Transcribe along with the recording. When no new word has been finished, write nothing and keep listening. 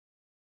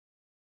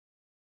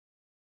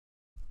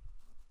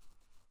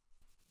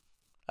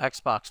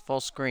Xbox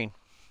full screen.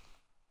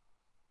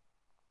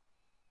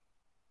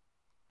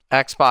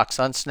 Xbox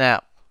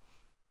unsnap.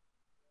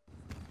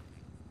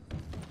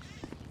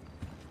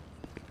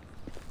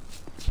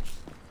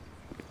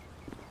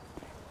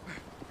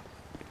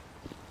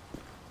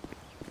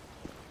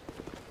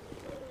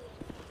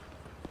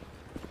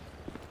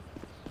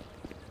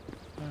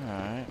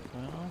 Alright,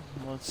 well,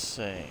 let's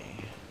see.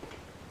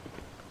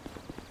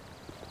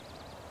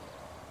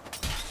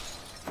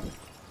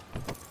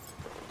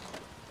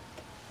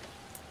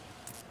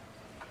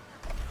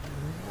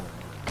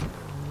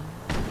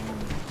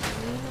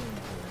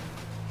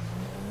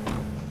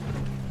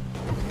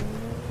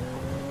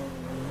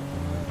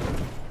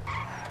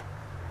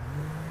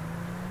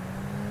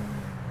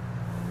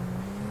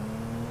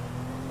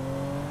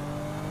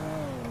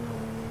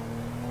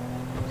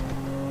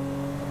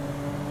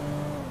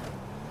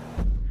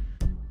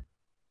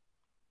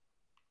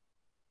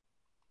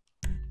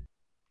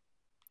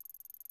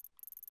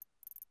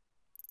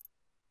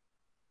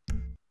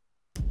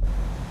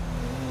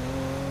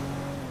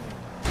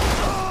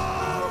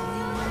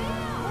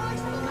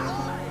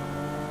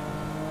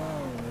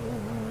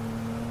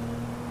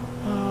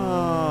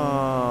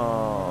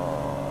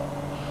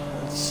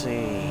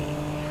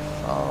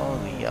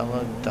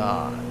 Yellow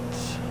dot.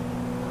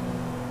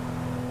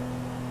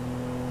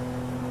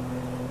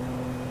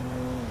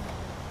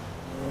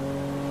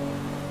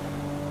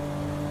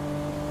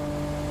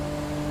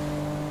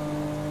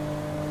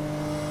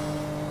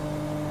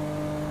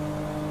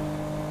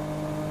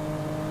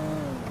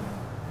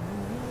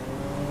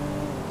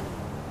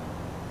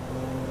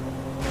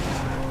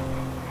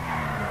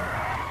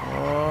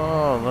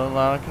 Oh, a little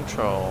out of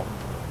control.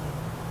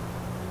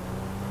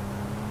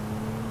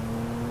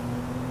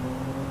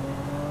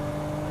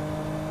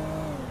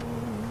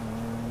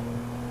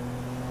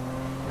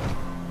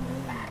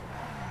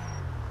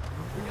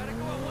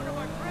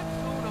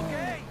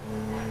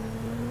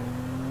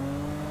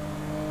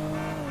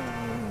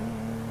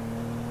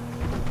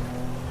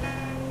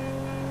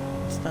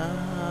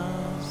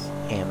 Stars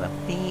and the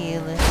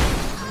feeling.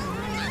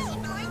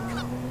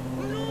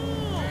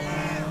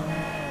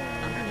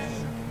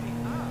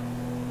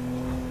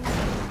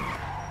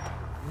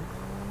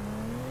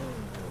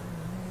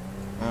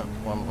 Oh,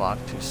 one block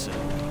too soon.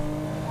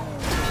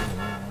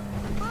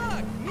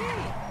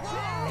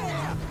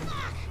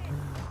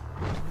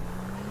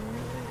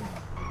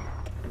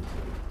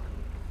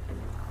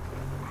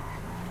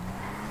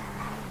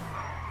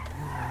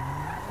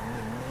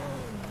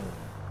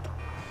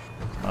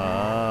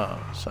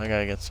 So I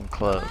gotta get some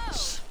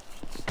clothes.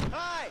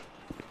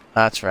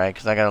 That's right,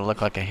 because I gotta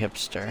look like a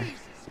hipster.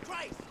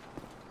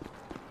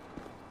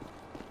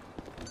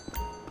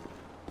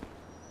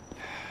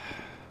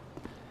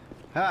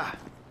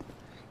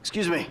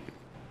 Excuse me.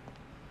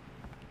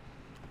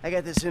 I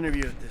got this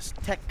interview at this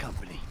tech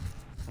company.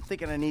 I'm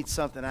thinking I need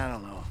something, I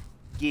don't know,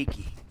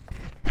 geeky,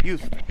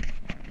 youthful.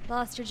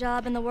 Lost your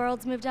job and the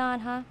world's moved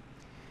on, huh?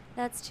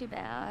 That's too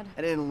bad.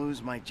 I didn't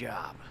lose my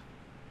job.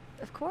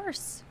 Of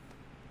course.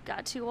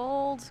 Got too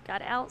old,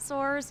 got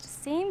outsourced.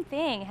 Same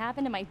thing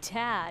happened to my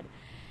dad.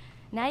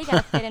 Now you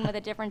gotta fit in with a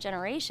different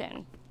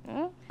generation.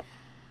 Hmm?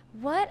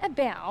 What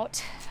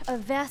about a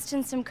vest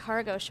and some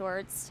cargo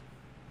shorts?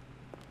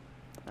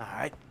 All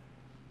right.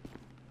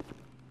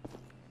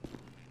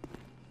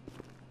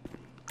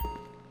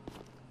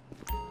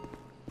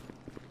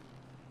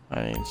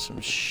 I need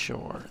some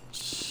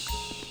shorts.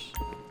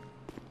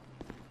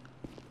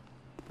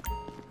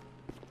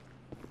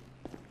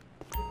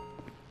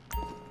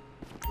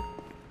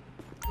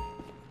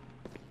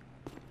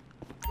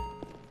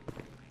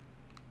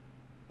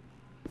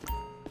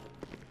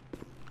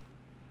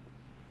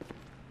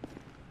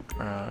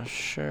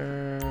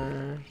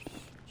 Shirts,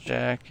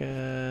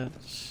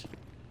 jackets.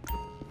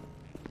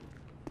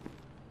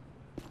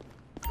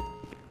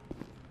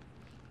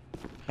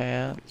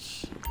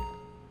 Pants.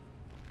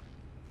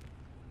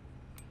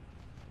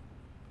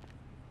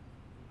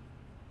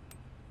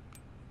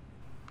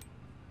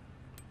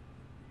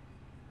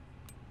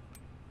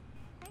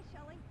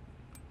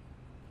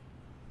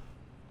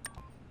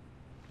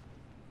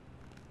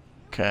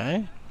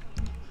 Okay.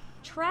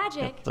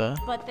 Tragic,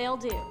 but they'll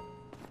do.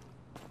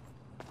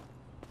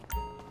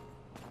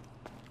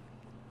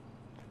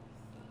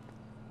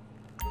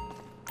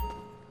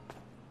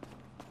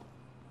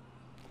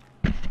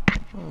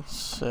 Let's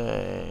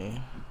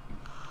see.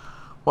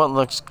 What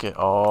looks good?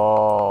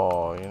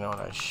 Oh, you know what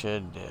I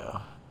should do?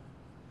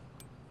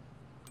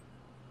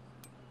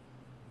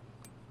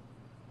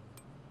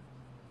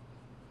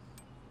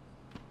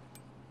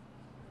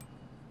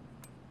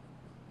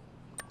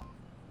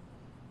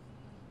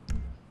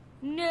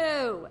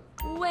 No!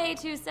 Way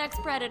too sex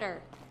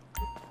predator.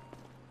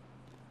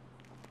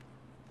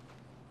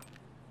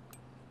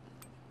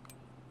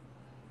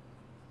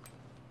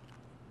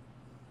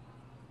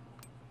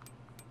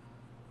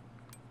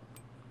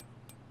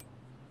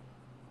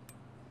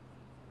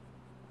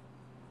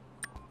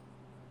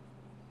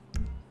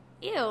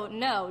 Ew,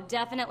 no,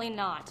 definitely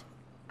not.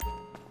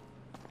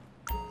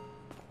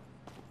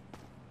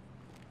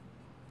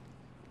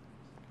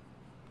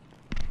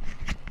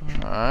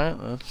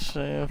 Alright, let's see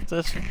if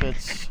this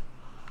fits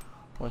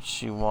what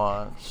she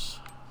wants.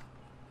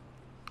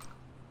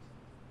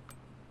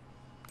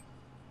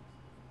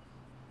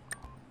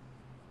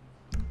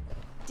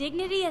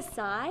 Dignity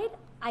aside,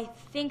 I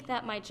think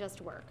that might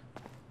just work.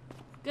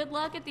 Good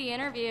luck at the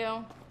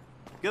interview.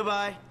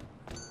 Goodbye.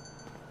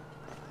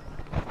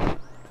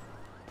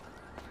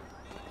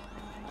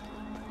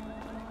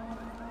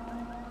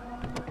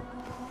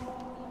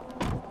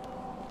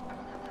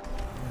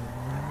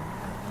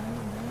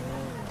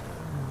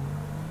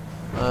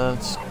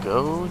 Let's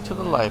go to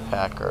the life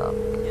hacker.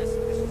 Yes,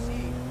 this is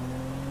he.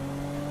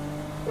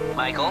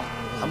 Michael,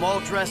 I'm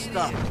all dressed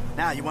up.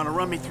 Now, you want to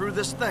run me through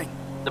this thing?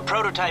 the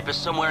prototype is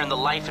somewhere in the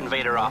Life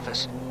Invader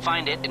office.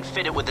 Find it and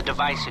fit it with the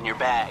device in your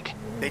bag.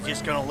 They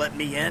just gonna let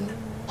me in?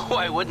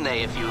 Why wouldn't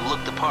they if you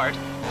look the part?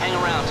 Hang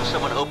around till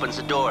someone opens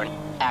the door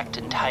and act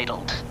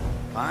entitled.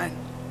 Fine.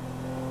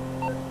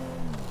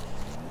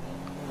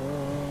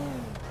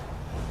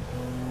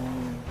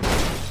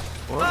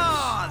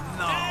 Oh,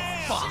 no!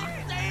 Fuck!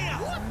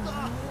 Damn! What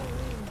the?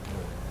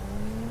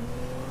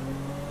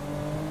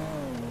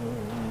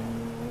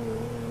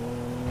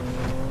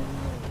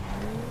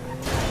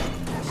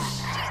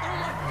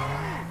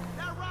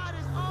 That ride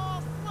is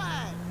all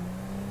flat!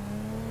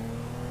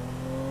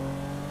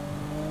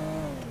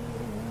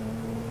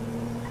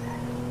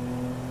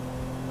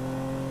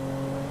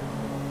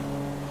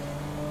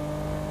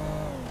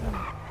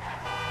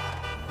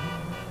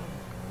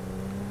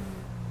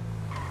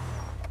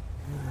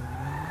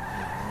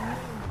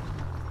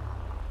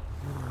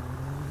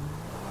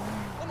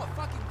 Oh my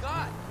fucking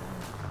god!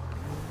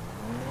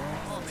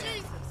 Oh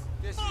man,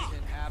 this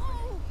isn't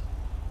happening.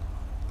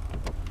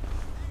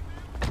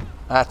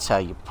 That's how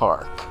you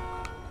park.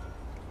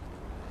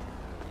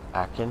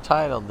 Act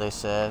entitled, they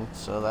said,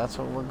 so that's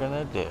what we're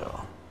gonna do.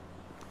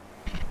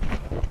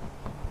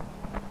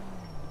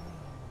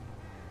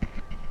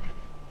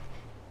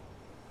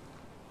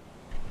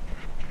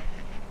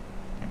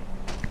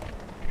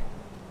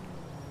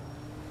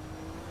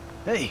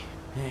 Hey.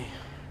 Hey.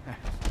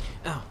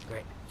 Oh,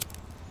 great.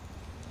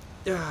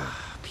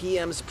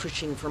 PM's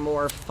pushing for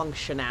more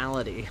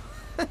functionality.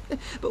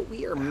 But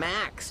we are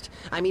maxed.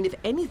 I mean, if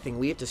anything,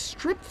 we have to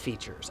strip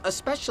features,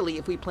 especially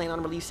if we plan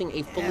on releasing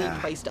a fully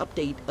priced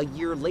update a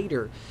year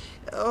later.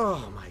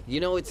 Oh my,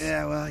 it's...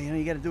 Yeah, well,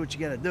 you gotta do what you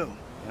gotta do,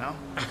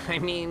 I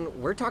mean,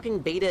 we're talking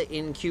beta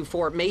in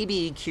Q4,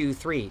 maybe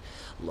Q3.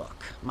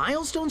 Look,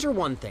 milestones are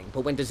one thing,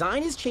 but when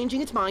design is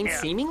changing its mind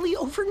seemingly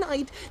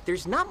overnight,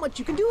 there's not much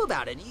you can do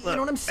about it. You know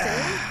what I'm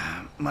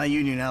saying? My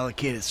union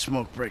allocated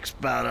smoke breaks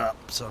about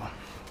up, so...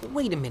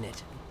 Wait a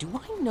minute. Do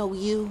I know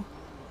you?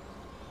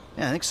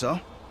 Yeah, I think so.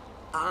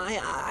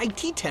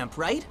 IT temp,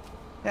 right?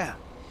 Yeah.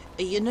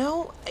 You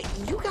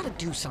gotta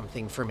do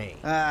something for me.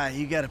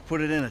 You gotta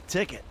put it in a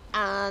ticket.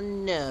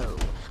 No.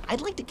 I'd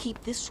like to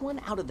keep this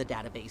one out of the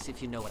database,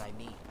 if you know what I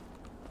mean.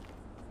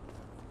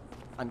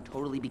 I'm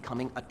totally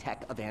becoming a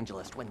tech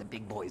evangelist when the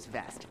big boys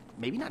vest.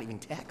 Maybe not even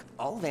tech.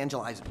 I'll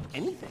evangelize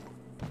anything.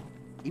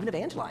 Even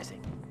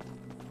evangelizing.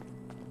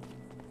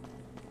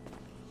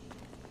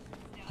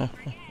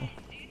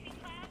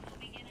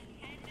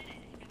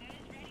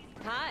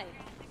 Hi.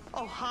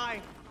 Oh,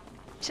 hi.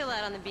 Chill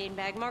out on the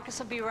beanbag. Marcus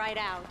will be right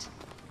out.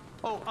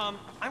 Oh, I'm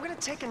gonna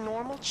take a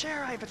normal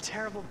chair. I have a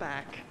terrible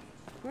back.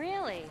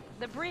 Really?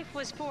 The brief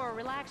was for a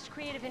relaxed,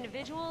 creative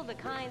individual, the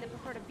kind that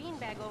preferred a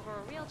beanbag over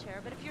a real chair,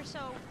 but if you're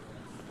so...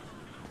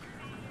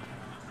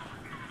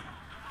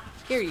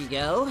 Here you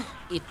go.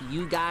 If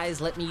you guys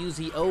let me use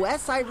the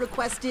OS I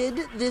requested,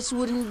 this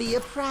wouldn't be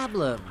a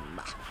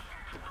problem.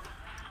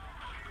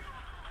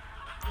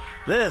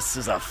 This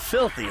is a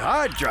filthy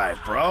hard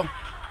drive, bro.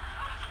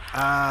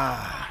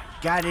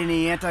 Got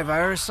any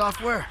antivirus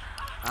software?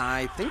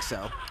 I think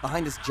so.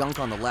 Behind this junk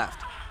on the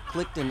left.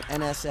 Clicked an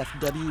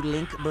NSFW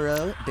link,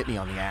 bro. Bit me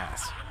on the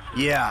ass.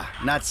 Yeah,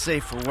 not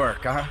safe for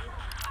work, huh?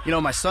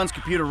 My son's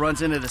computer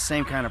runs into the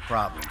same kind of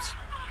problems.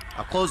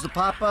 I'll close the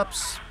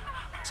pop-ups,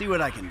 see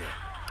what I can do.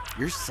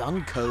 Your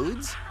son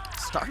codes?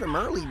 Start him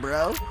early,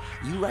 bro.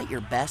 You write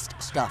your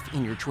best stuff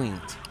in your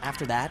tweens.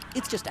 After that,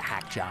 it's just a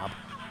hack job.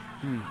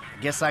 I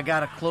guess I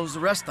gotta close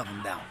the rest of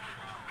them down.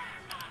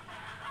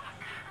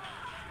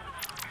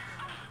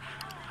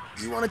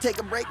 You want to take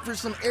a break for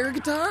some air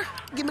guitar?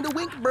 Give me the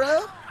wink,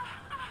 bro.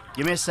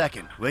 Give me a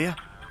second, will ya?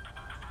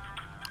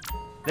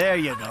 There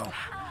you go.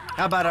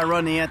 How about I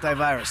run the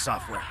antivirus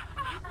software?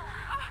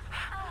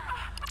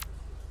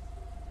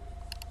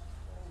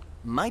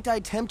 Might I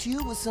tempt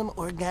you with some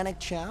organic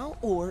chow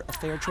or a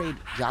fair trade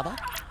Java?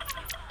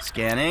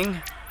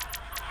 Scanning.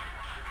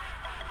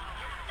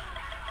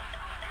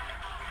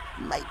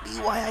 Might be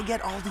why I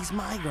get all these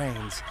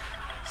migraines.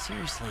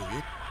 Seriously,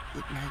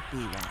 it might be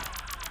why.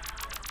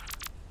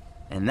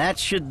 And that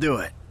should do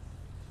it.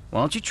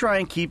 Why don't you try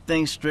and keep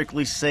things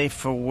strictly safe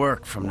for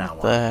work from now on?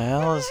 What the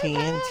hell is he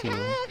into?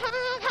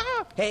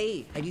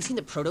 Hey, have you seen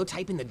the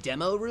prototype in the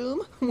demo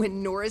room?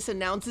 When Norris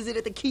announces it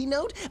at the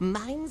keynote,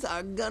 minds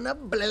are gonna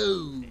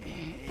blow.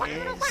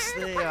 Yes,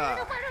 they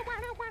are.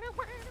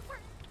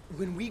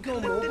 When we go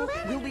mobile,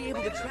 we'll be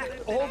able to track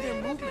all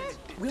their movements.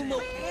 We'll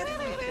know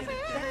everything.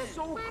 That's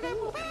so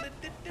cool.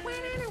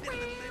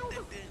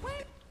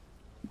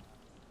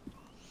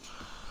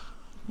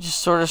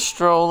 Just sort of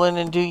stroll in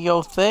and do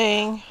your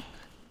thing.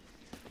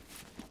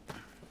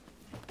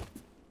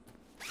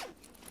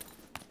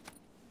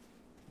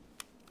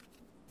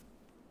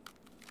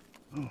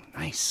 Oh,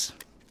 nice.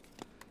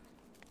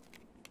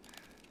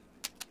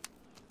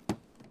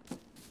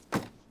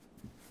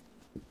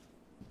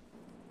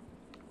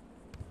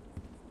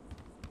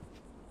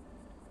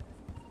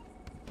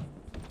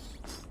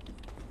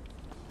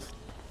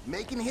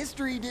 Making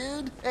history,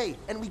 dude. Hey,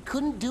 and we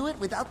couldn't do it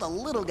without the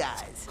little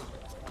guys.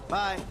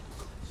 Bye.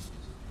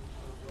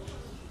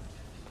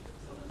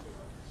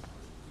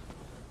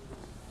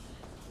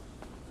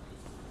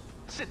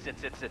 Sit.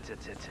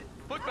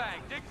 Foot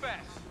bang, dig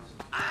fast.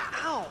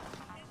 Ow!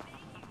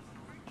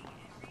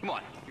 Come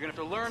on, you're gonna have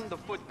to learn the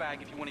foot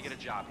bag if you want to get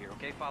a job here,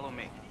 okay? Follow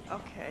me.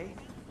 Okay.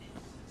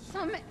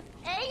 Some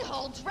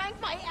a-hole drank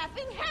my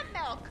effing hemp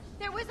milk.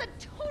 There was a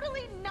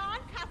totally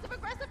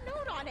non-passive-aggressive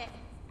note on it.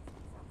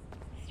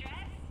 Stress?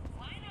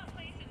 Why not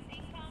play some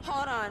ping pong?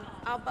 Hold on,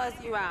 I'll buzz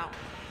you out.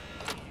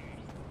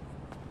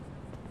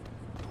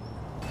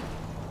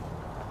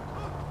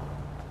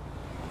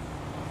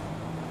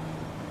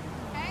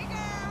 Hey,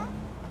 girl.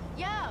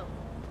 Yo!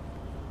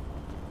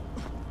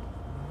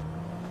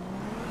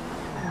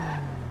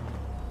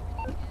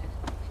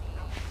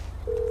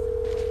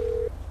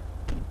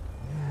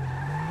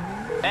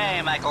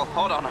 Hey, Michael,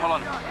 hold on.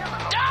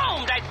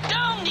 Domed! I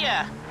domed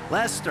ya!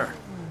 Lester,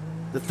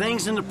 the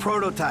thing's in the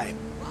prototype.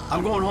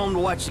 I'm going home to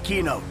watch the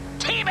keynote.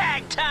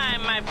 Teabag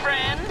time, my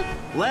friend!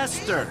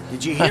 Lester,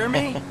 did you hear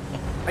me?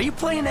 Are you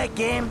playing that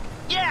game?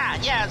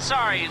 Yeah,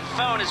 sorry, the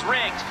phone is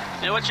rigged.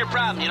 Now, what's your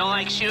problem? You don't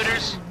like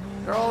shooters?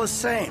 They're all the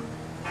same.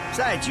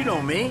 Besides, you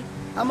know me.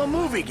 I'm a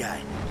movie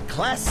guy.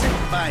 Classic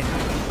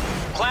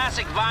Vinewood.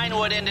 Classic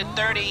Vinewood ended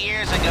 30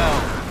 years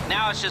ago.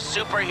 Now it's just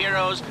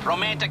superheroes,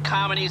 romantic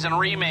comedies, and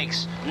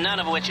remakes, none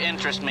of which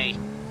interest me.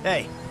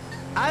 Hey,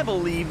 I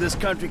believe this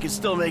country can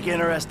still make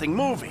interesting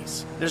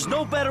movies. There's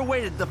no better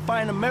way to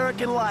define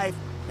American life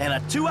than a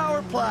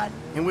 2-hour plot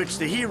in which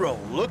the hero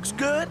looks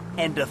good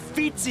and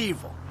defeats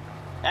evil.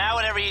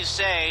 Whatever you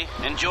say.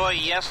 Enjoy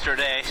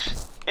yesterday.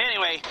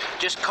 Anyway,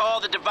 just call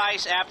the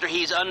device after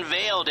he's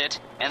unveiled it,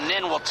 and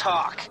then we'll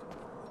talk.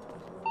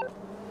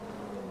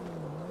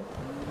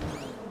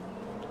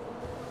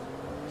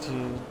 $1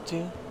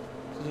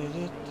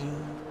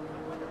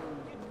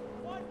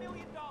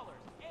 million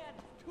and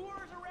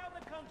tours around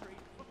the country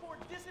before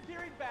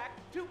disappearing back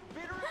to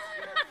bitter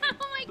experience.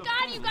 Oh my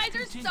god, you guys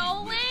are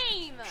so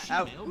lame!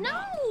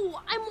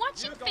 No, I'm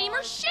watching Fame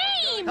or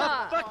Shame!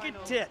 Fucking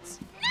tits!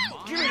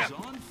 No! Give me a...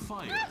 on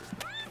fire.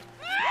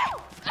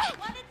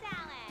 What a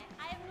talent!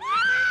 I've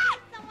never seen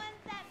someone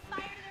set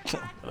fire to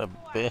their What a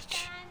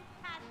bitch.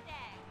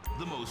 Fantastic!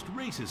 The most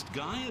racist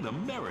guy in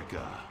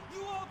America.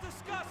 You all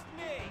disgust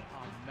me!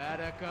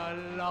 America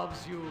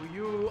loves you.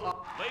 You are...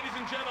 Ladies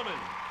and gentlemen,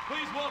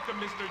 please welcome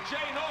Mr.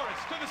 Jay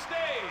Norris to the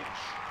stage.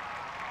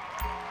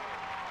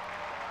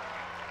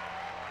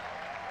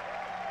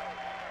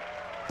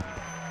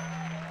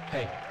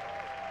 Hey,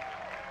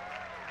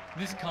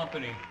 this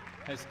company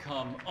has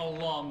come a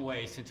long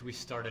way since we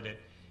started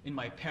it in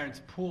my parents'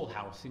 pool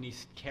house in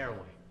East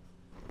Caraway.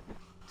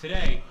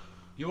 Today,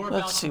 you're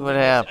about Let's see to what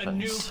witness a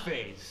new happens.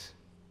 phase.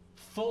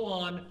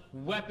 Full-on,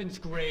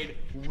 weapons-grade,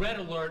 red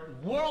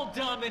alert, world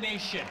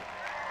domination.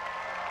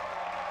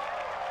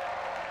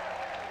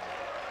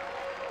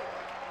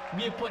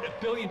 We have put 1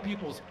 billion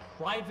people's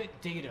private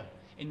data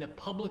in the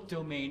public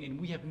domain, and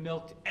we have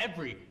milked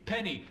every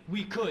penny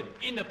we could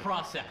in the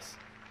process.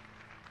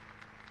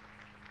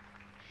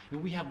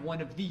 And we have one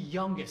of the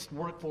youngest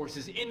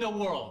workforces in the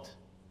world.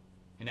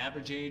 An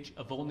average age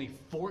of only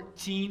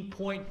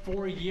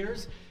 14.4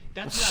 years.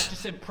 That's not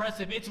just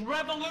impressive, it's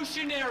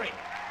revolutionary!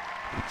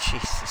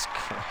 Jesus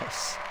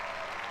Christ.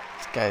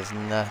 This guy's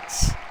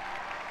nuts.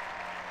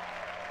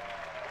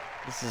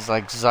 This is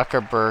like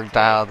Zuckerberg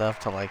dialed up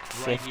to like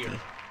 50. Right here,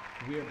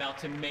 we're about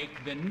to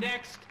make the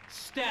next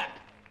step.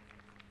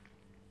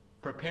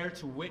 Prepare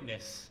to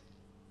witness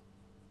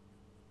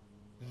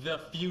the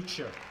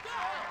future.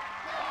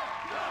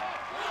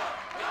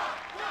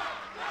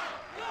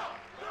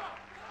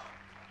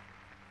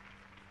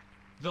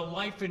 The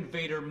Life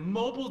Invader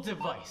mobile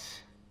device.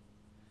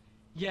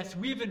 Yes,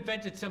 we've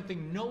invented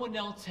something no one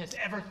else has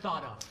ever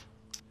thought of.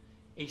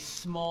 A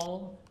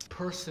small,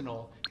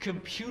 personal,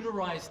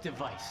 computerized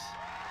device.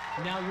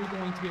 Now you're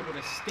going to be able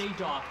to stay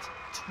docked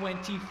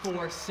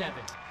 24/7.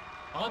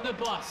 On the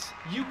bus,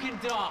 you can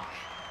dock.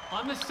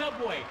 On the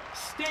subway,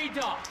 stay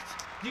docked.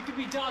 You can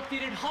be docked in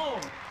at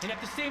home, and at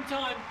the same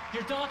time,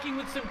 you're docking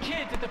with some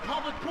kids at the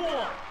public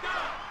pool.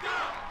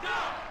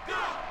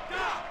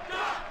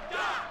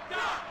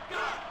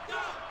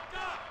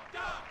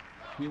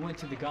 We went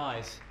to the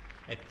guys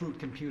at Fruit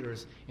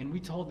Computers, and we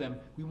told them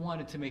we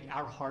wanted to make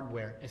our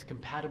hardware as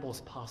compatible as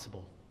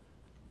possible.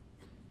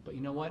 But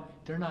you know what?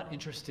 They're not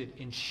interested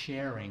in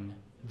sharing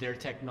their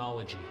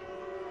technology.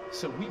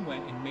 So we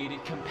went and made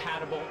it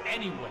compatible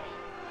anyway.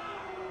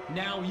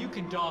 Now you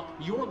can dock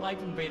your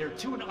Life Invader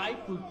to an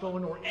iFood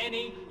phone or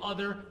any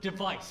other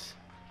device.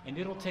 And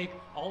it'll take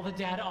all the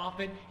data off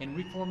it and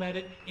reformat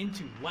it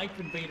into Life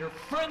Invader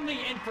friendly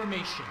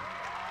information.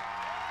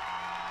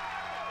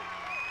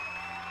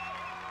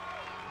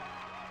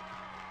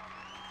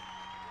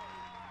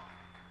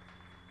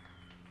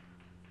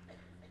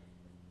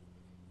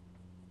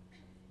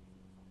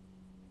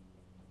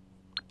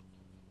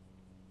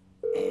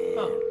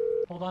 Oh,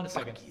 hold on a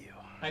second.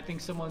 I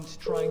think someone's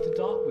trying to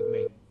dock with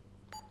me.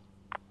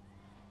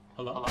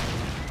 Hello?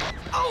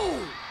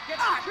 Oh! Get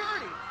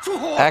security!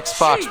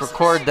 Xbox, Jesus.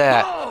 record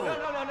that.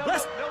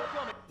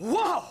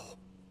 Whoa!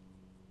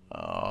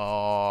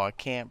 Oh, I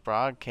can't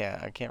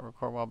broadcast. I can't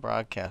record while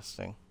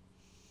broadcasting.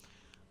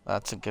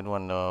 That's a good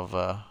one to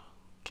have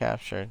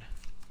captured.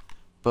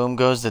 Boom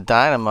goes the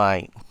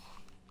dynamite.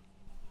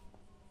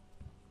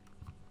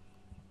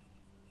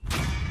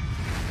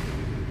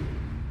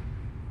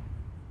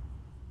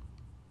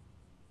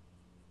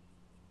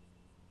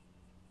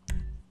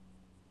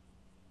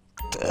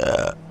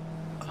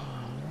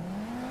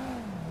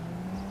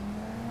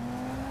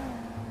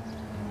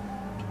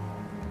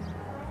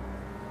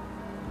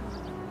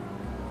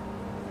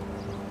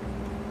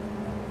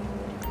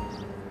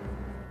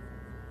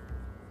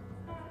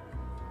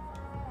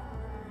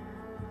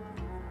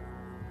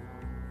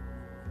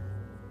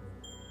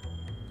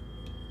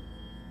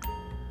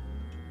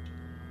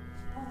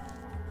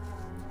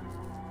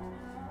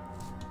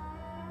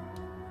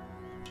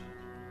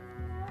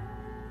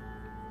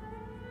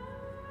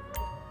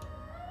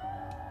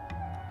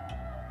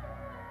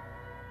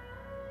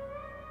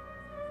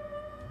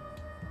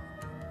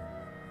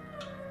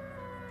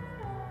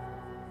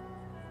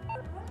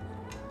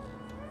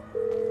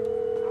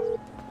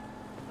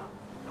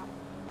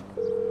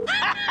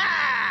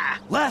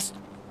 Les,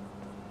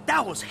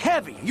 that was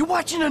heavy. You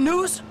watching the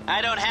news?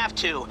 I don't have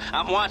to.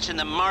 I'm watching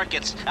the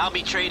markets. I'll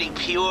be trading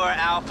pure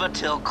alpha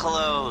till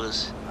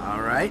close.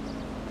 All right.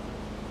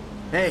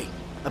 Hey,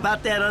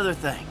 about that other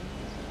thing.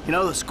 You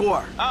know, the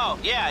score. Oh,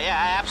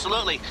 yeah,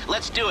 absolutely.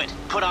 Let's do it.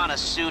 Put on a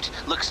suit,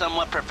 look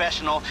somewhat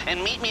professional,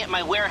 and meet me at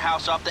my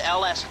warehouse off the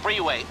LS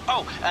freeway.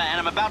 Oh, and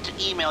I'm about to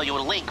email you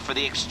a link for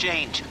the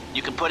exchange.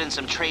 You can put in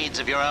some trades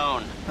of your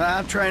own.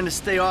 I'm trying to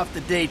stay off the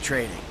day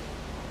trading.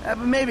 But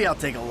maybe I'll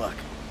take a look.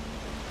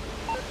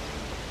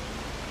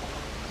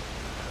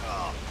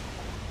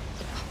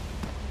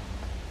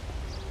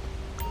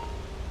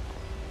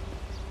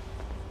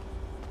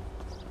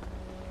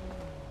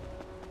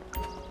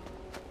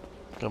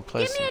 Gonna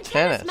play Give me some a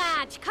tennis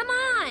match. Come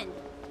on.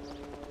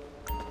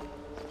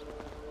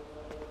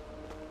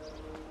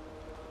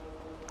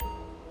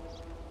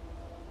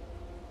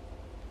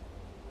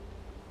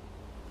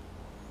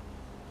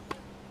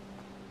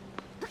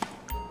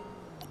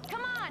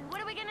 Come on. What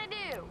are we gonna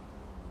do?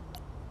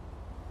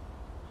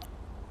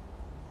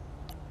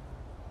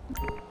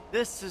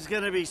 This is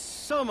gonna be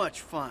so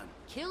much fun.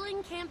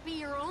 Killing can't be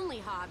your only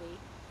hobby.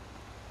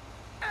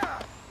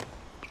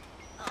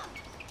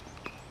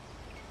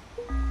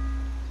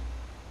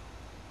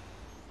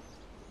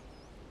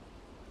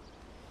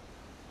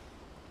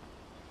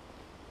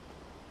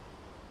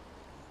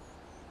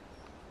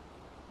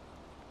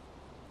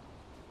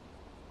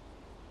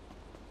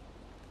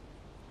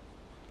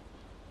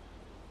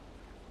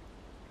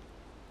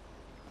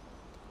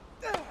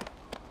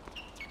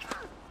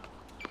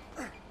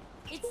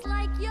 It's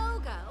like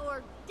yoga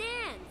or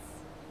dance,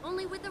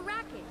 only with a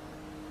racket.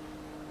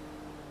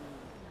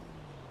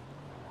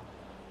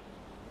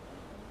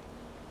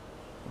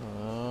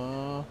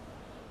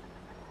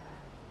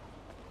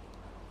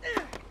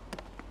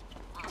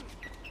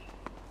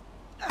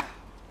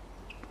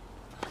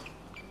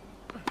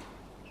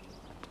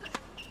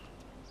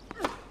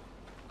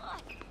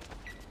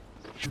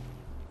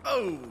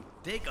 Oh,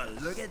 take a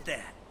look at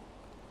that.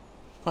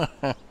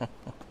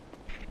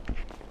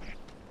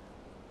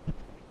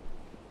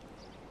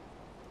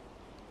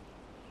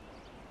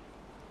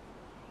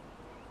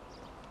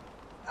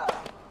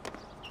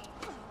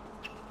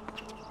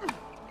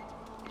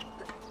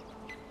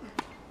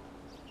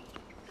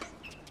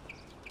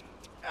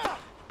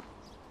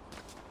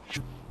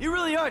 You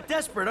really are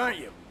desperate, aren't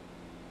you?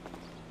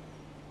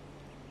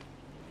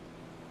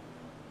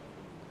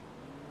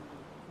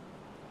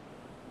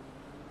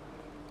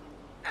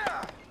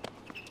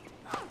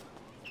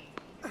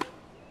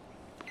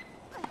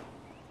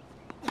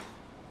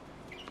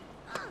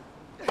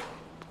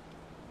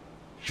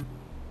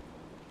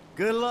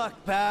 Good luck,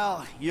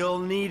 pal. You'll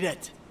need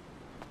it.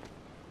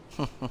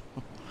 I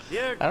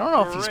don't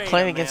know if he's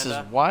playing against his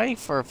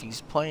wife or if he's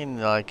playing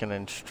like an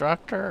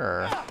instructor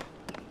or...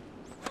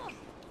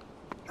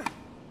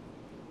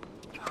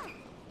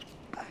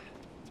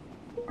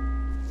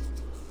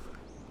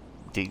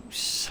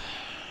 Deuce.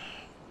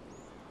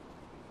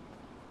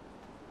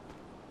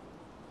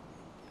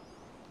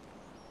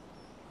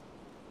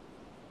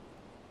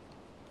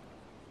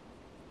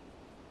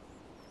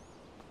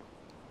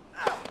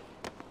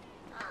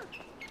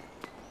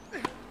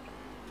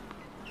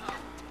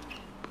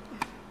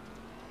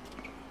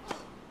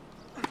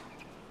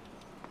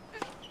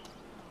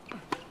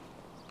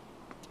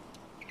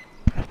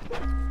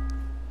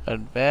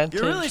 Advantage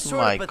You're really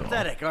sort Michael. of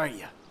pathetic, aren't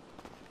you?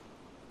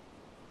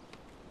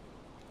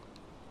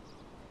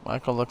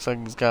 Michael looks like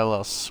he's got a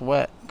little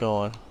sweat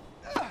going.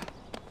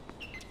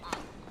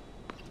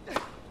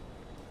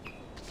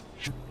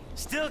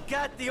 Still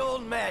got the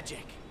old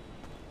magic.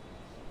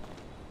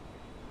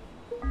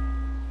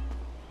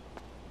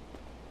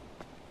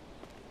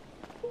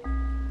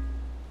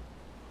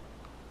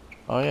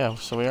 Oh yeah,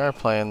 so we are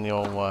playing the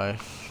old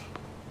wife.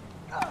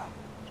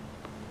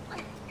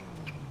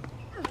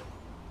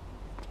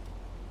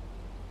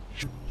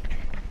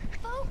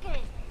 Focus.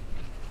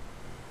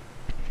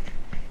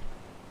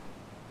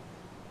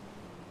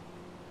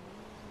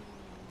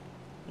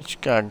 What you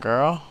got,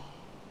 girl?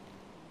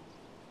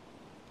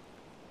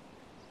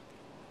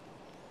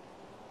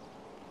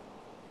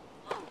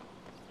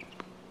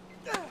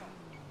 Come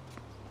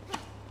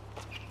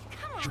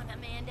on,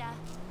 Amanda.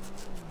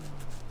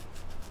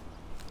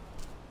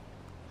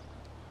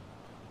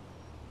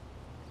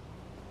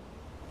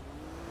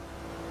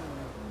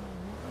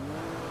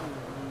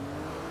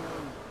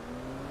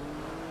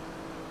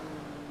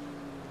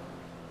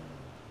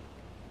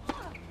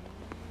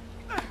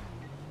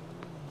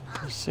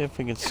 Let's see if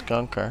we can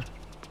skunk her.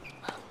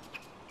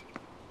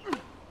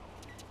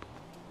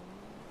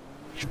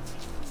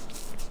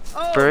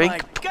 Oh Break my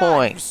God,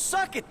 point. you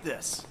suck at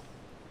this.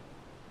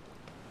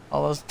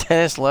 All those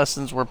tennis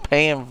lessons we're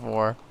paying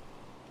for.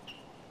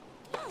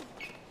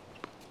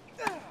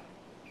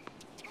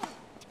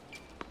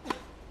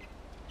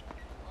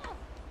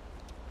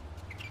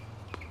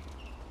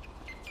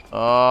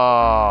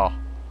 Oh,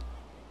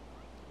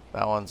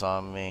 that one's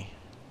on me.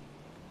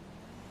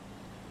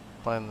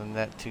 Playing the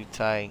net too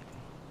tight.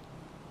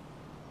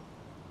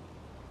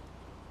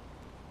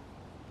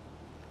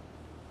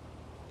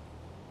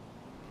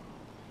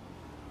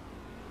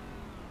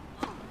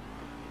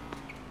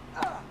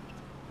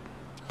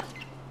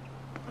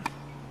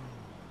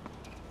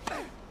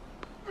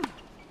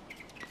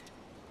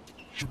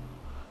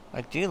 I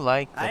do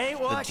like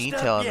the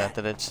detail in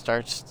that it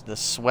starts the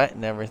sweat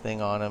and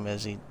everything on him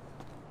as he.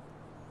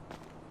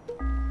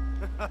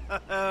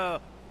 I'd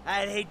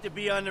hate to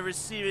be on the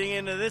receiving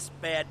end of this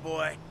bad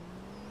boy.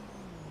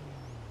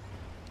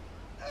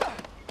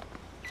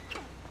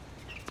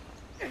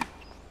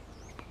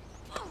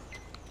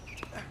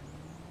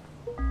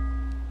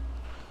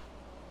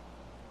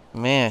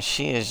 Man,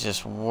 she is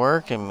just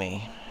working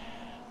me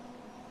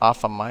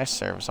off of my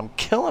service. I'm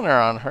killing her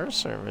on her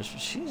service,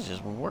 but she's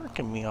just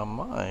working me on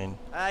mine.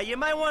 You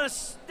might want to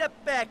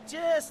step back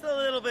just a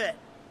little bit.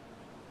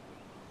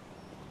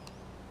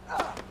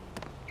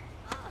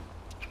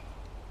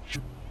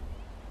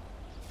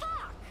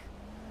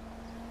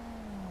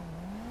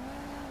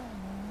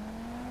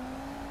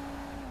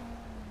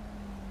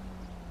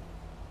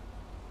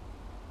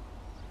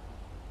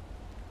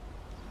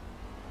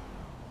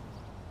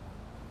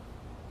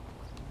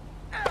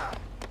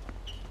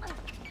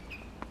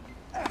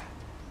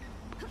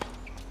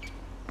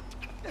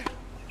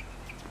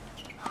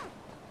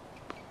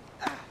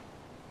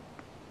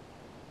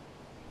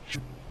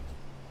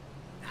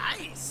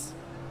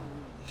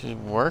 She's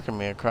working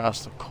me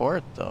across the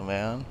court, though,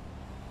 man.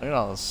 Look at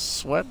all the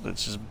sweat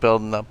that's just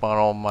building up on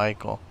old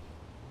Michael.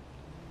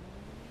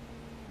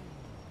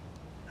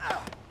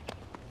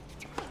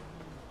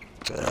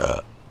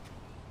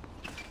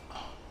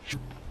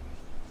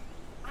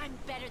 I'm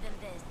better than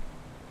this.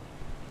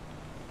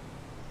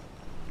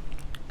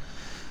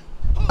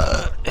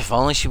 If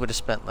only she would have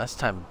spent less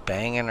time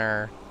banging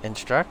her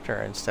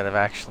instructor instead of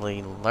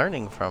actually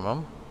learning from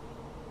him.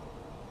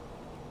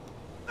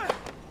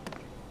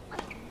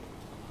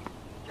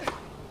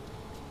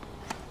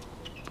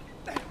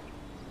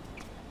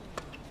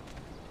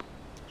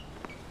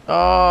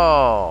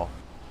 Oh!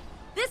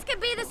 This could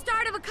be the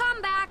start of a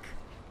comeback.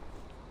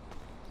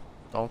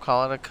 Don't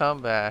call it a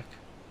comeback.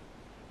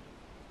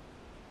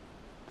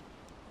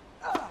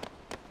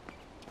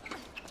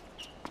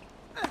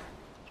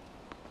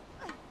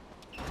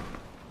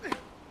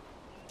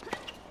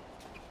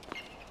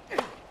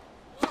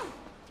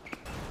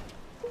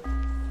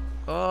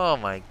 Oh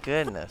my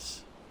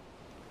goodness.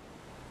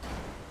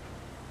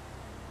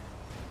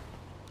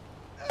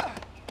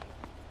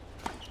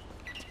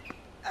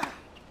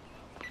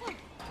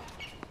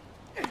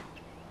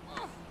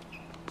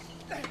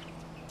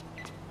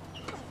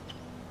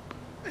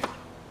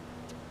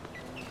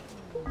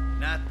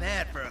 Not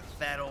bad for a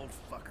fat old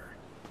fucker.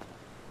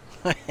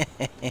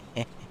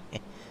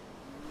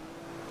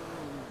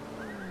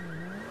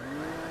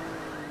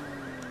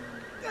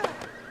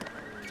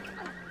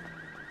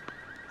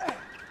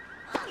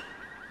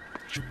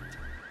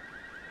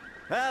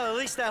 Well, at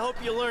least I hope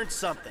you learned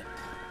something.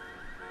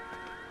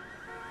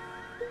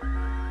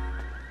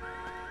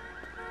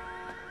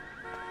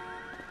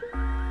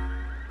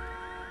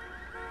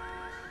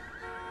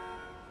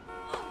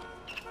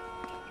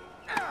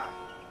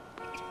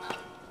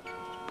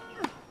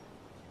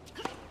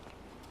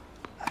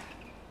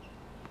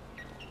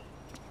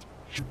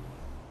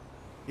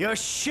 You're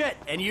shit,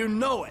 and you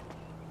know it.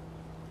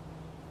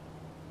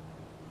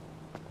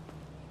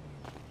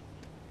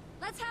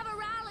 Let's have a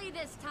rally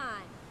this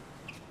time.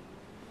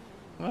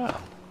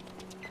 Oh.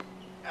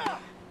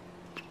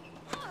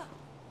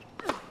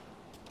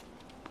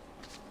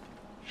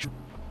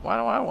 Why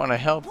do I want to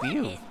help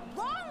you? What is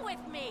wrong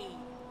with me?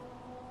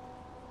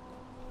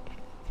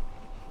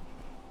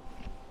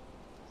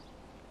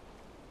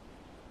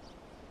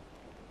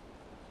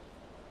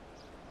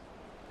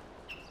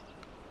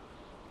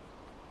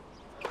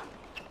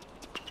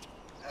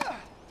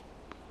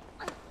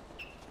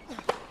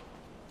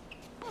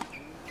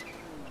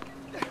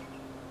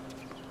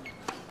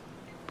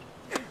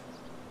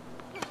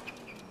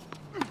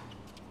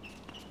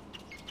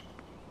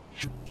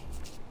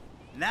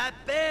 Not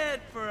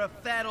bad for a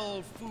fat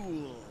old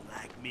fool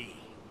like me.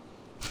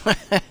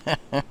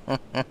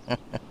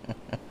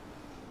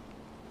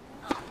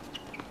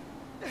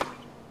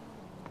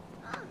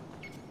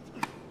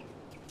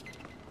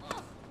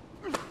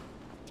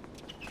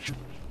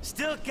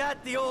 Still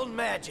got the old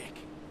magic.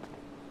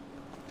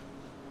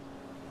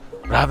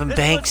 Robbing This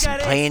banks one's and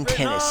got playing ace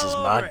written tennis is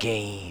all my over it.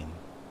 game.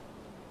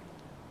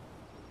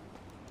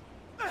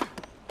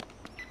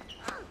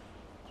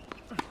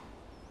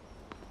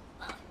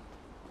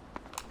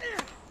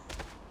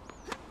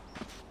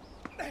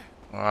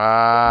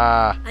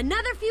 Ah,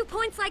 Another few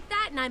points like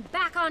that, and I'm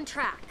back on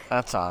track.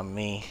 that's on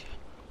me.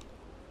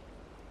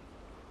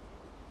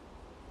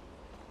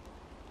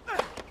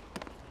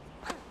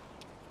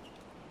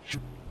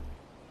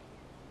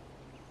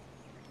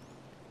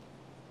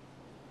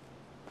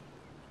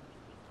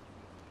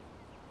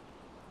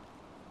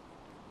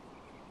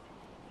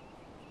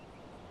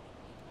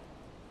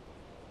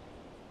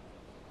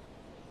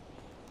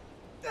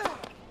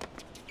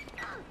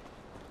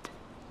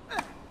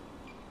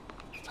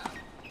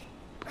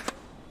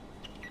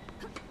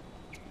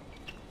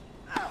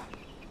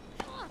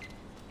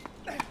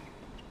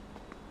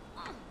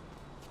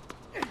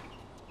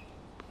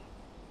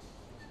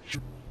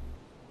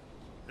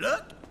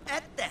 Look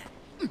at that.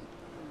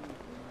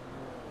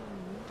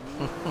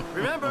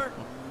 Remember,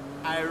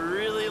 I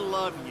really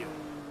love you.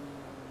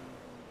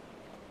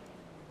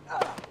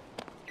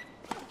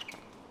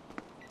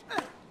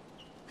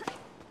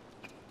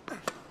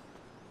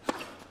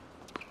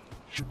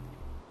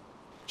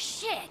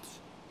 Shit!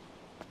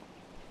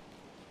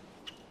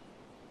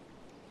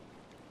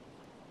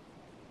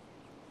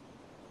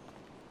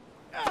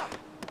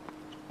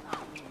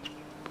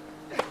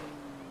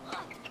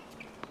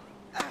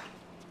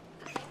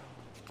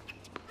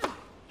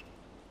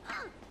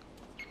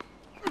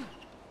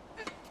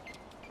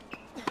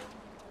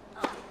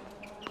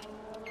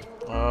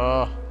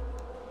 Oh,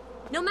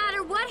 No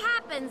matter what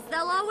happens,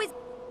 they'll always...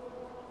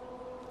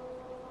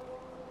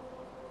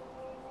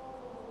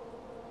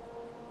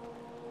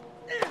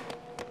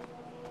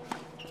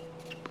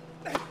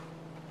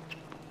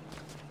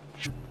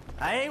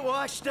 I ain't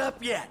washed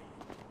up yet.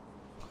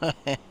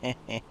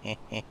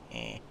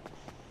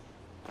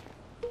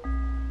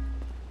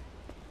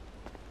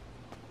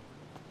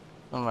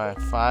 alright,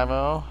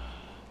 5-0.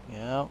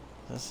 Yep,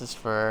 this is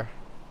for.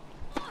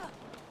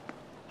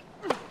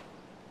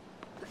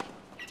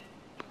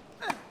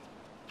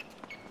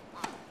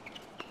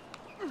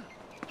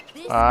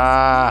 This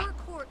Ah. is your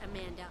court,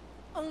 Amanda.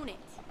 Own it.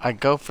 I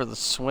go for the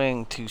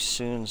swing too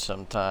soon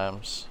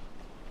sometimes.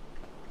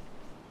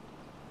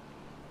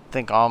 I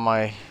think all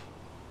my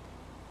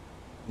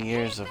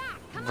years of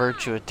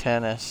virtue of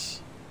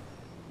tennis.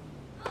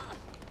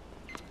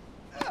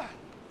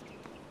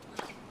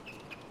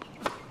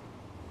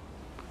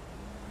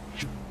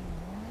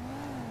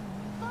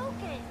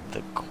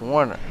 The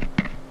corner.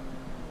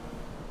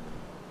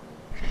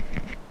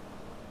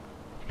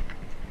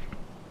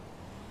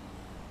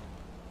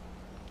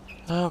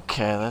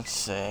 Okay, let's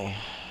see.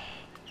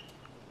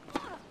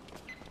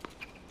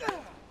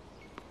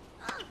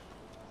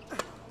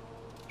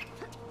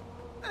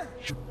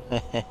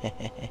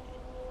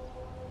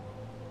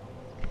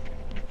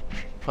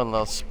 Put a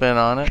little spin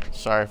on it.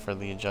 Sorry for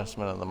the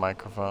adjustment of the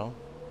microphone.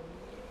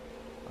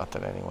 Not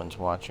that anyone's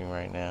watching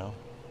right now.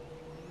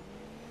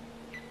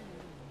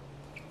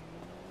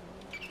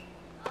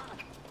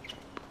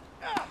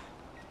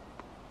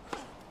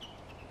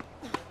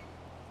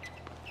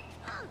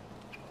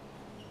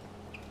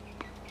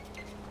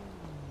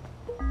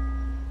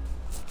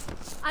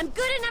 I'm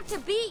good enough to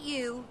beat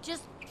you.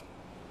 Just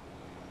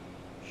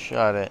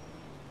Shut it.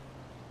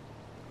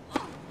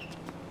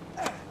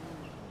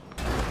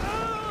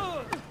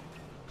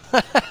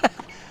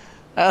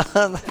 I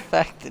love the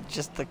fact that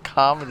just the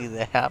comedy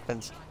that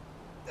happens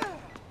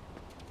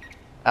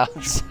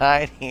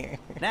outside here.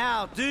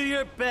 Now, do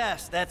your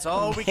best. That's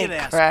all we can The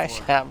ask crash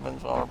for.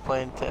 happens while we're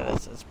playing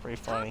tennis. It's pretty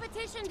funny.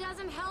 competition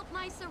doesn't help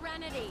my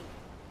serenity.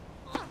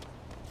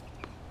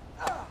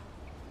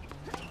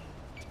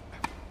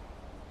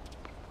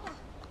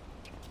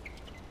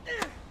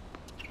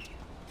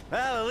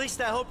 Well, at least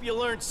I hope you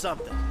learned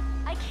something.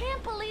 I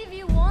can't believe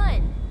you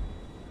won.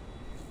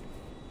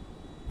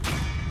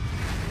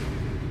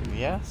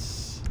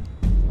 Yes.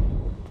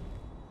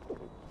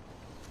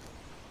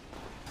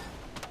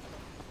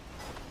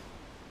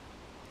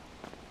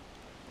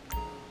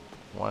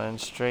 One in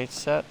straight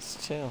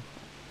sets, too.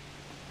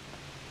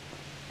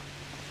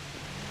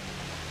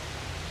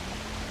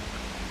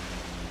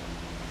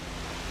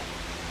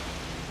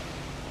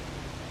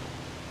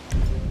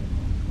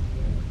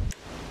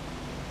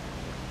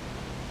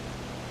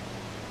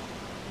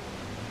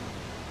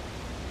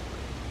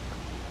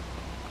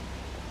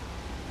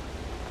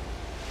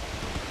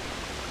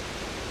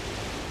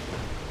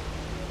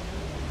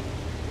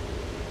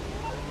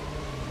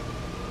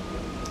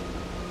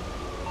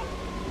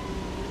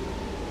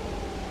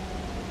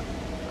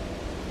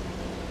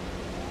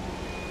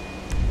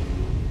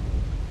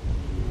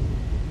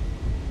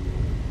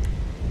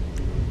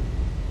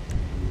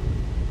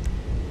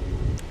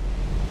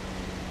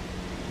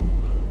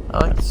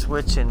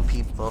 switching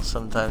people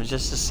sometimes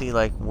just to see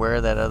like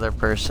where that other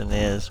person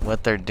is,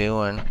 what they're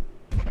doing.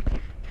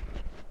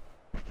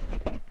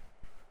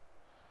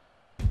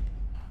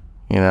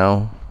 You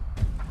know?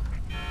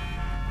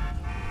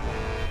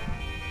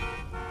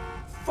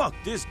 Fuck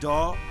this,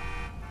 dog.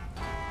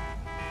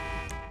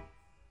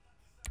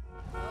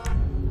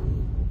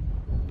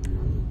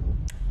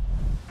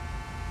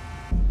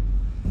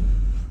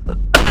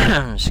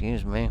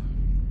 Excuse me.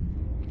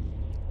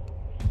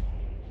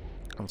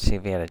 Let's see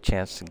if he had a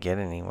chance to get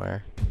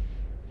anywhere.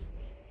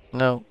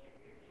 No.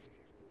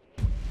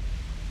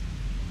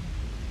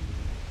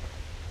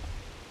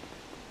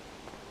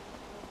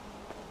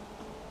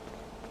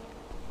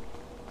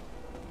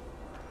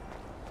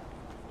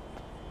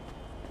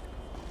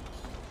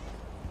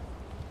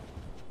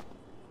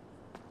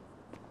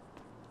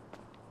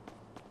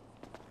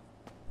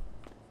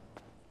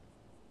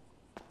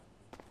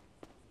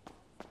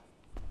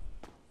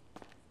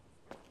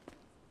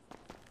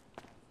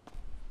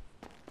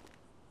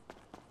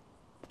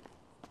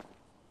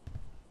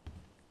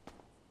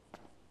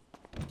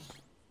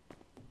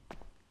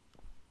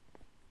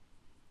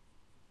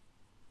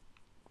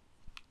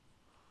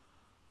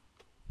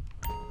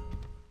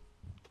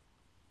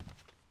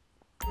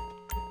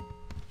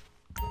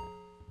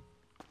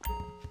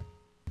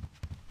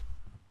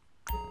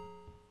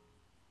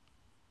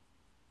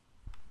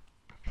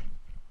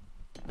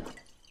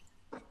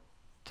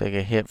 Take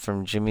a hit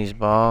from Jimmy's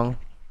bong.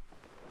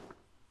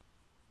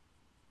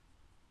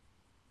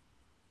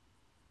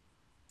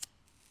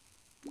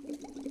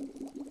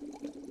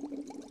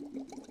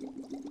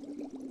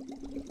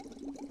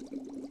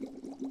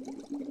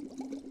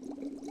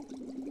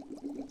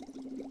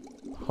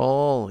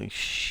 Holy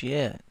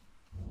shit.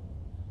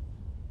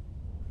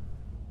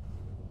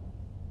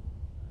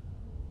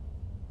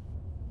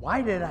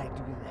 Why did I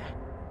do that?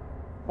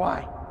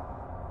 Why?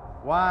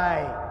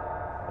 Why?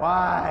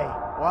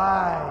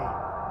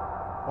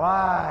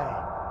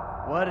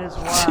 What is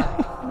why?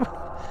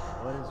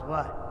 What is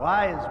what?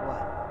 Why is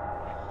what?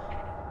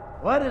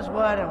 What is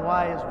what and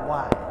why is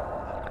why?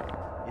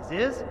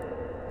 Is?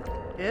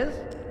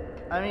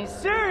 I mean,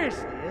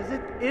 seriously, is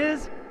it?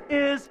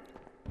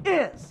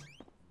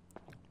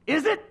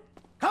 Is it?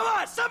 Come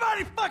on,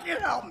 somebody fucking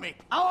help me!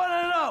 I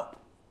wanna know!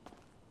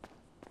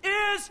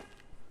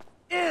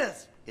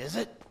 Is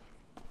it?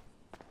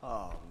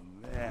 Oh,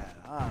 man,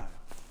 I'm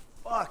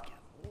fucking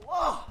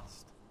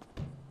lost.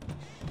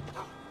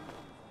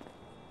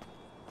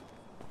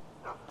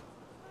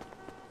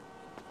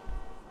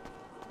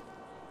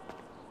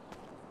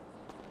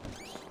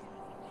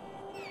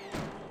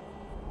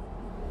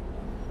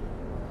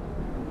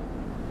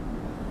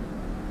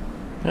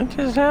 What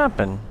just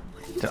happened?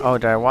 Oh,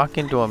 did I walk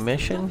into a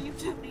mission?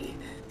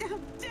 How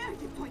dare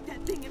you point that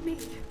thing at me?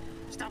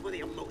 Stop with the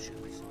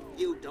emotions.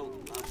 You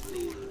don't love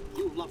me.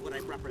 You love what I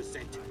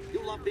represent.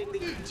 You love being the...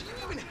 Dude, do you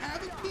even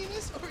have a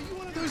penis? Or are you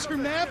one of those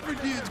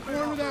hermaphrodites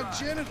born without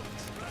genitals?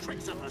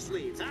 Tricks up her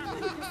sleeves, huh?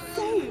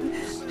 Same.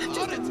 I'm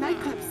just a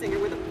nightclub singer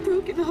with a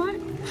broken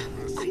heart.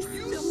 I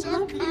still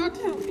love you,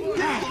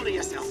 Tony. Hold to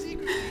yourself.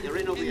 You're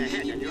in over your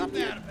head and you're up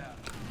here.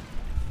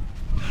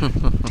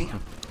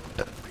 Damn.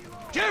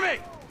 Jimmy!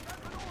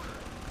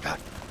 God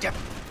damn it.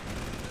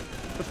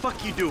 The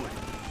fuck you doing?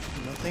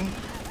 Nothing.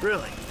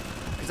 Really?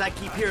 Because I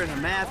keep hearing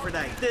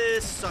hermaphrodite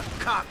this, suck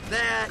cock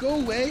that.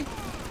 Go away.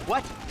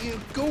 What? You know,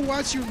 go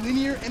watch your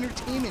linear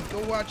entertainment. Go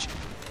watch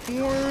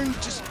porn.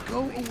 Just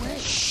go away.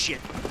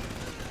 Shit.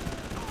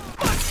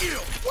 Fuck you!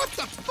 What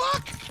the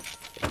fuck?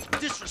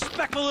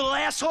 Disrespectful little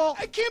asshole!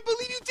 I can't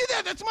believe you did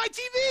that. That's my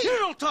TV. You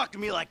don't talk to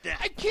me like that.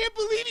 I can't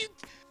believe you.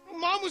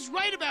 Mom was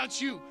right about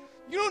you.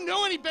 You don't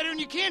know any better and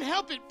you can't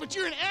help it, but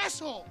you're an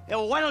asshole. Yeah,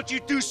 well, why don't you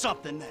do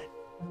something then?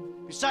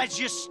 Besides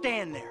just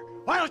stand there.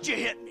 Why don't you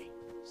hit me?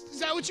 Is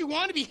that what you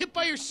want, to be hit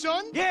by your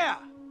son? Yeah.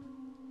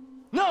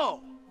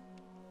 No.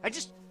 I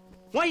just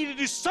want you to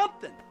do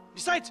something.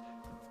 Besides,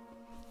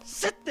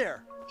 sit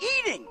there,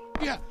 eating.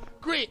 Yeah,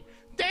 great.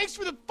 Thanks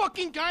for the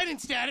fucking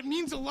guidance, Dad. It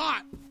means a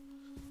lot.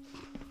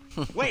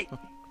 Wait.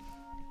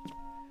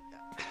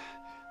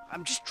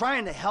 I'm just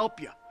trying to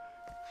help you.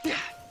 Yeah,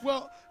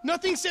 well,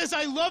 nothing says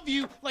I love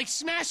you like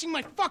smashing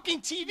my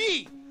fucking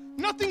TV.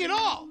 Nothing at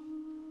all.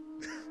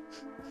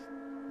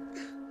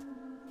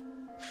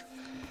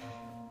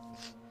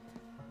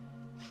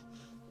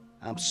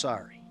 I'm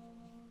sorry.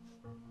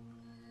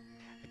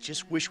 I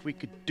just wish we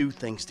could do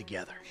things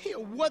together. Yeah,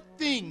 what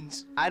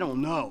things? I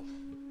don't know.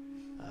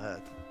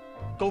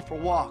 Go for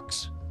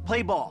walks,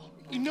 play ball.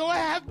 You know I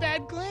have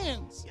bad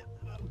glands.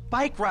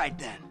 Bike ride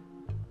then.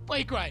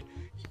 Bike ride?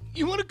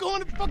 You want to go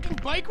on a fucking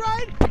bike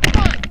ride?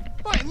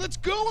 Fine, let's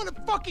go on a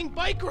fucking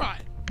bike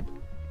ride.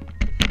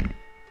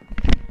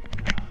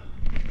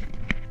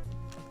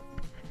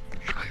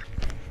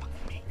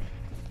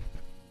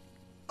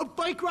 A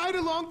bike ride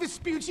along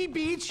Vespucci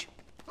Beach?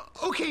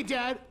 Okay,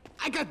 Dad,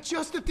 I got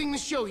just the thing to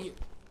show you.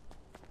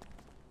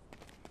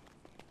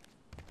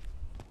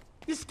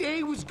 This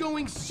day was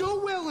going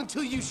so well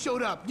until you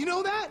showed up. You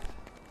know that?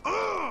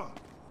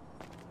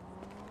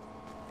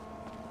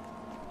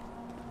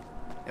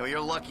 Yeah, well,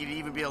 you're lucky to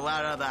even be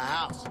allowed out of the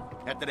house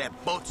after that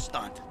boat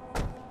stunt.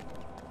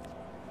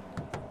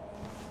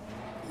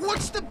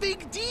 What's the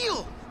big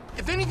deal?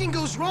 If anything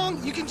goes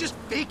wrong, you can just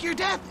fake your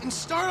death and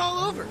start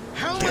all over.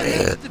 How am I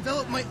meant to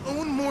develop my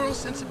own moral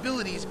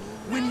sensibilities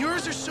when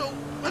yours are so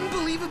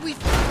unbelievably...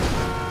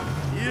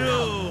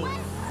 You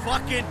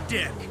fucking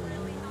dick.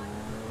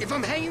 If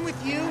I'm hanging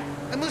with you,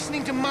 I'm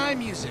listening to my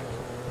music.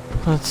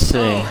 Let's see.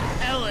 Oh,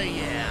 hella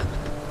yeah.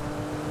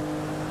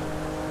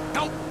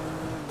 Don't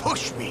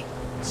push me.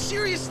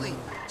 Seriously,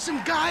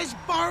 some guys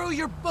borrow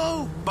your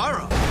bow.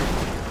 Borrow?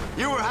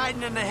 You were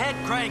hiding in the head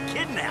crying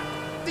kidnapped.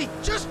 They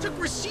just took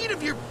receipt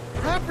of your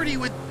property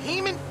with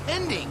payment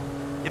pending.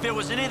 If it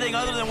was anything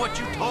other than what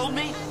you told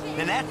me,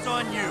 then that's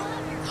on you.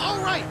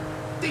 All right,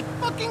 they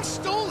fucking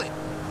stole it.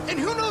 And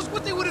who knows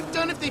what they would have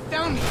done if they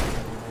found me?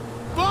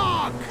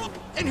 Bog!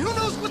 And who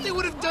knows what they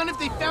would have done if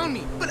they found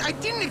me? But I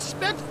didn't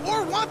expect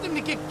or want them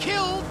to get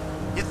killed.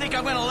 You think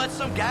I'm gonna let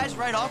some guys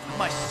ride off with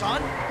my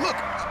son? Look,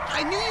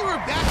 I knew you were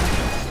a bad...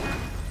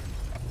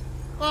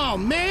 Oh,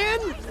 man!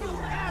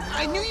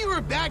 I knew you were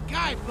a bad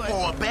guy, but...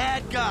 Oh, a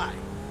bad guy.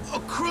 A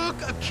crook,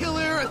 a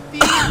killer, a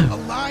thief, a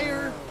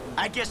liar.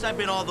 I guess I've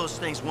been all those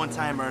things one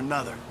time or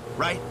another,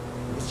 right?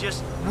 It's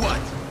just, what?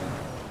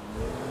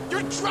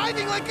 You're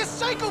driving like a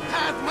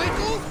psychopath,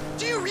 Michael!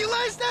 Do you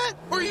realize that?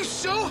 Or are you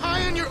so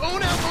high on your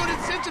own outmoded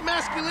sense of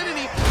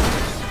masculinity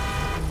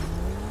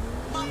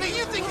that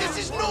you think this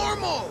is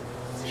normal?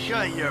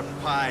 Shut your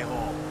pie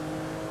hole.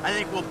 I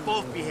think we'll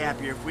both be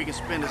happier if we can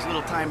spend as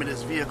little time in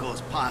this vehicle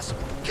as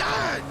possible.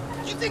 God!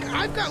 You think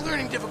I've got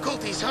learning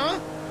difficulties, huh?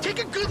 Take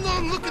a good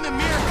long look in the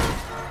mirror.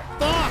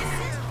 Boss!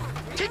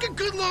 Take a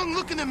good long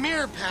look in the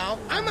mirror, pal.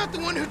 I'm not the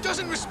one who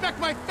doesn't respect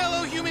my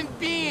fellow human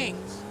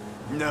beings.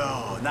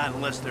 No, not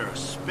unless they're a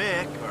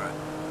spick, or a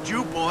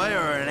Jew boy,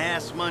 or an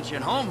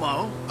ass-munching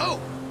homo. Oh,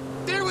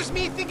 there was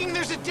me thinking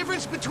there's a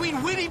difference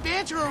between witty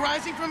banter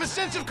arising from a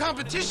sense of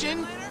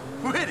competition.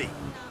 Witty?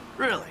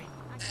 Really?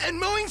 And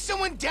mowing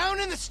someone down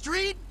in the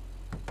street?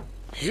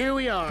 Here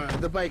we are,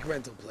 the bike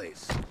rental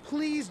place.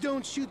 Please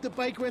don't shoot the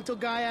bike rental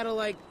guy out of,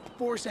 like,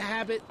 force of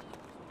habit.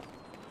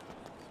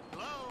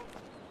 Hello?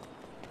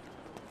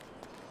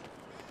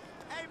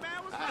 Hey,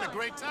 man, what's up? I had a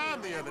great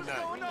time the other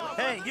night.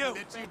 Hey, you.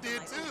 Bet you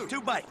did, too.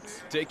 2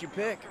 bikes. Take your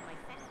pick.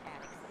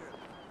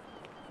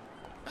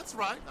 That's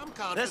right, I'm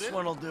confident. This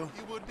one'll do.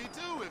 You would be,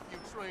 too, if you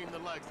trained the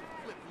likes of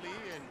Flip Lee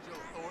and Joe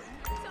Thornton.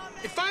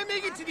 If I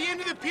make it to the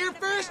end of the pier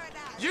first,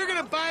 you're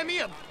gonna buy me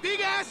a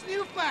big-ass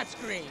new flat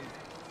screen.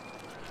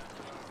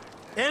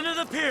 End of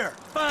the pier.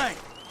 Fine.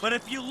 But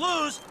if you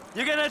lose,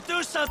 you're gonna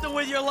do something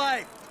with your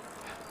life.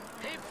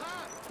 Hey, Pop.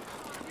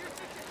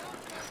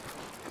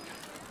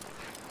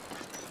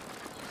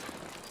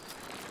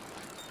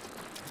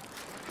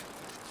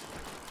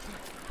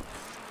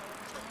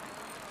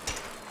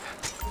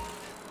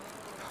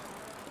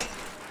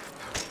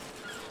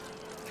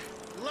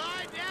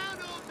 Lie down,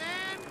 old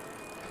man.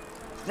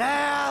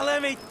 Now,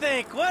 let me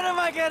think. What am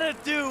I gonna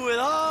do with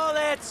all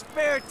that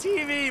spare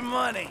TV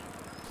money?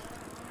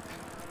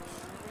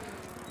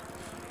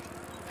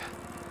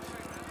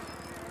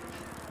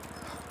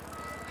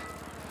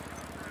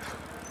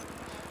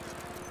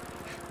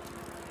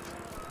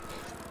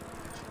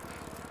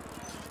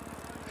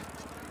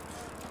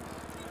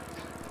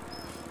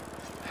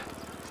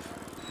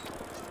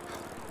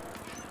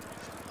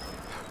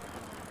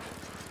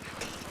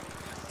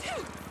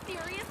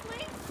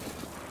 Seriously?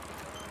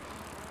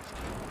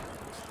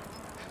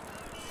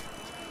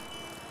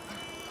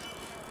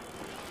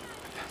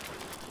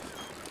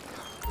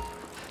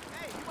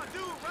 Hey, you my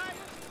dude, right?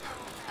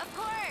 Of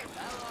course.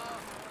 Hello.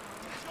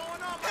 What's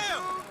going on, my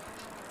dude?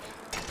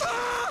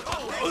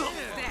 What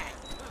is that?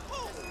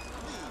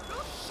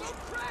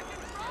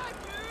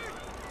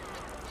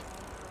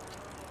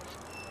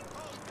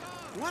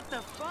 What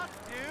the fuck,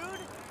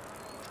 dude?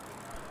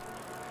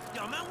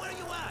 Yo, man, where are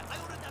you at? I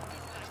ordered that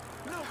pizza.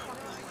 No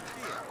fucking idea.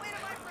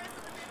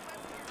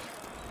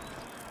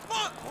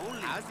 Fuck!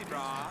 Holy How's it, bro?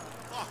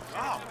 fuck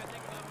off.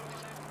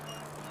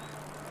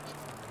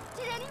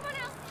 Did anyone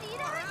else see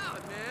that?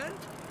 Out, man.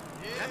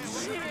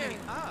 That's shit.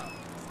 Oh.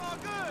 It's all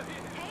good.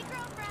 Hey,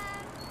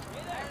 girlfriend.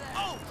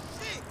 Oh,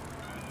 shit!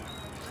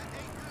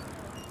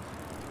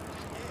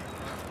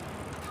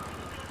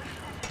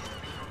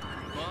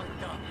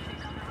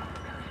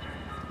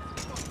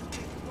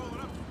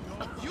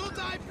 You'll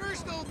die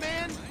first, old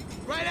man.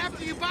 Right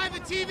after you buy the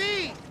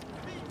TV.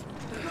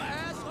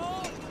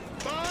 Asshole.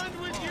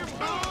 Bond with your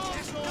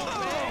balls, old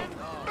man.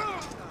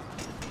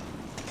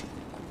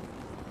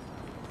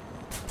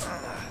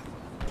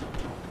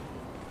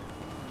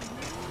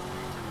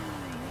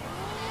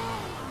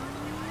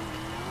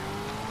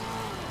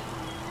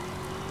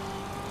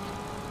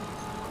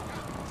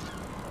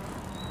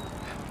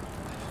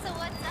 So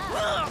what's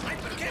up?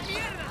 ¡Qué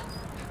mierda!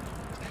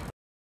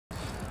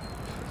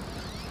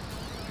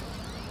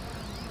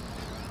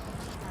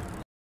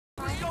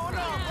 What's going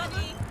on,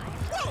 brother?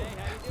 Whoa! Hey,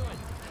 how you doing?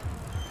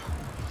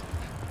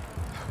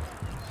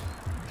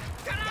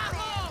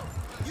 Carajo!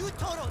 You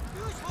total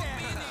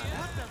douchebag!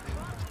 What the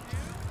fuck,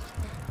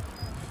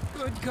 dude?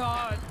 Good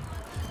God.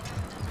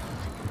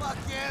 Fuck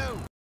you!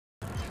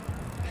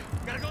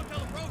 Gotta go tell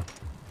the road.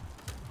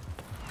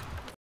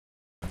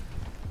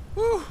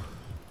 Whew.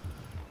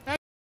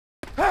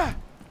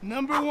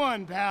 Number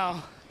one,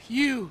 pal.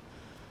 You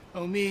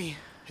owe me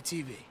a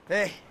TV.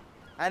 Hey,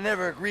 I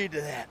never agreed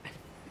to that.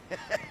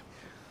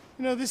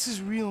 You know, this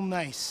is real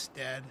nice,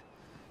 Dad.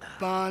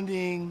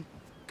 Bonding,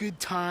 good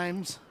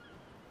times.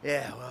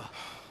 Yeah, well,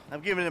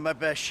 I'm giving it my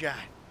best shot.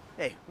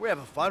 Hey, we're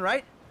having fun,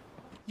 right?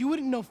 You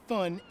wouldn't know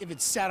fun if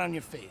it sat on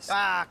your face.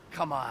 Ah,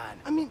 come on.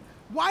 I mean,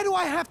 why do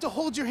I have to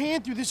hold your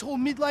hand through this whole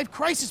midlife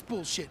crisis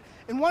bullshit?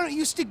 And why don't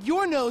you stick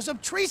your nose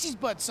up Tracy's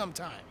butt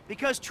sometime?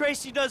 Because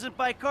Tracy doesn't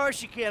buy cars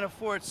she can't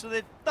afford, so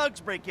that thugs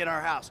break in our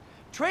house.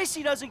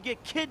 Tracy doesn't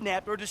get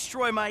kidnapped or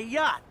destroy my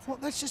yacht. Well,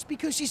 that's just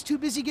because she's too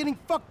busy getting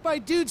fucked by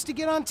dudes to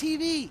get on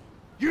TV.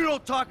 You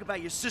don't talk about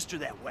your sister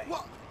that way.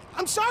 Well,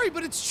 I'm sorry,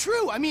 but it's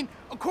true. I mean,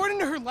 according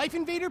to her Life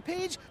Invader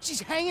page,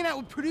 she's hanging out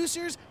with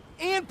producers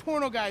and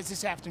porno guys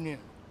this afternoon.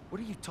 What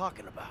are you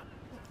talking about?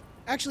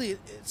 Actually,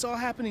 it's all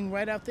happening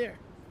right out there.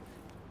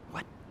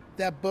 What?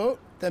 That boat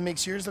that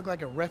makes yours look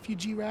like a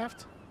refugee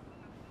raft?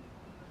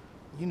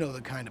 You know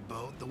the kind of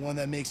boat, the one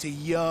that makes a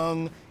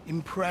young,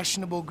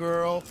 impressionable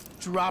girl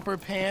drop her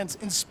pants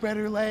and spread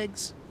her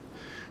legs.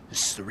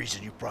 This is the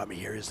reason you brought me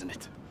here, isn't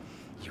it?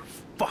 You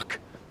fuck.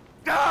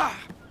 Ah!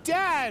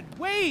 Dad,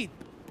 wait!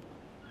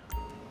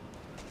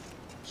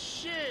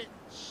 Shit.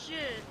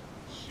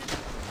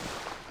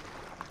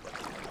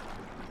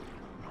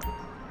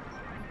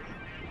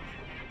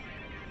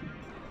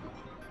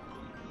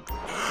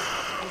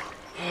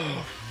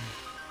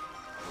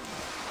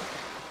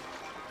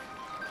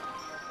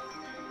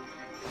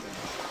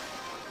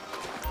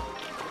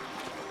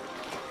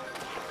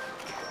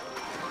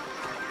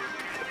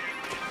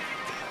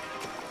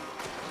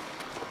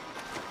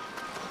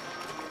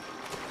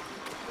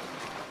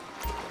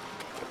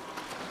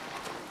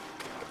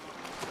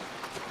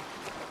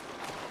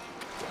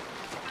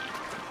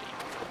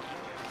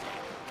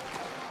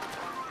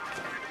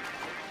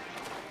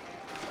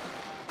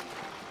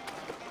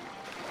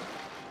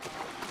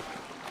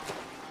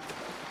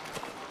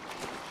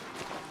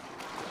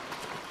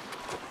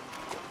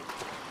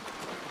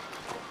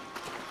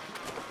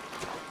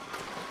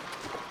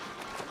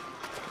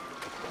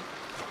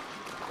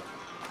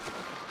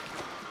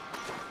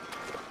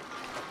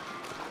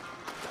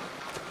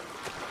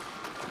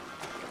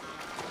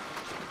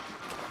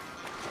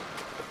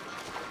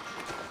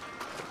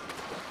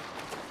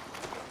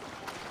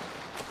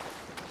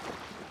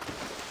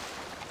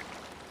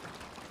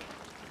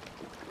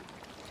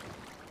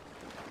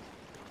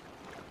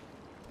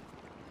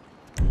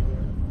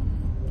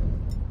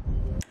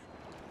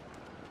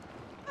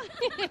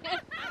 Thank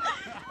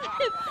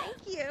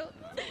you.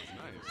 Nice.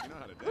 You know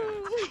how to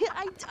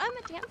dance. I'm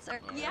a dancer.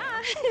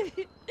 Yeah.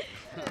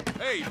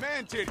 Hey,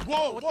 man, titty.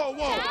 Whoa. Come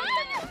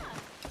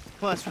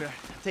on, sweetheart.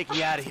 I'm taking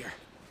you out of here.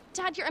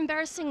 Dad, you're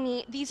embarrassing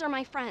me. These are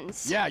my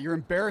friends. Yeah, you're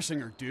embarrassing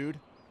her, dude.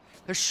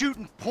 They're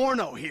shooting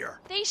porno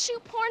here. They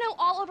shoot porno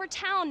all over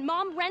town.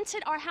 Mom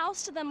rented our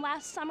house to them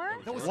last summer.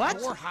 That was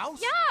What? your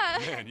house? Yeah.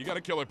 Man, you got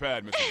a killer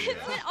pad, Mr. Isn't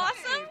it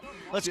awesome?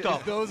 Let's go.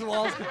 Those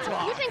walls can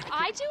talk. You think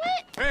I do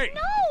it? Hey!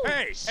 No!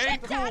 Hey! Shit,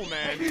 Ain't cool, Daddy.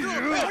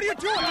 man. What are you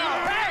doing?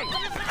 Hey!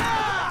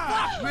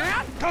 Fuck,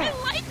 man! I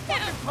like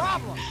him!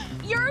 Problem.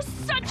 You're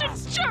such a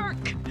jerk!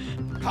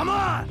 Come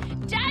on!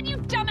 Dad, you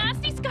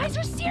dumbass! These guys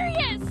are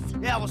serious!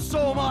 Yeah, well,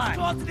 so am I.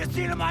 Go to the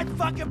scene of my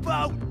fucking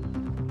boat.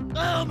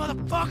 Oh,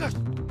 motherfuckers!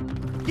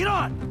 Get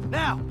on,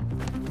 now!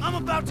 I'm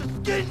about to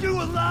skin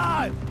you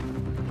alive!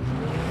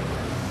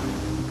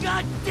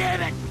 God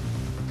damn it!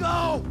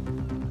 Go!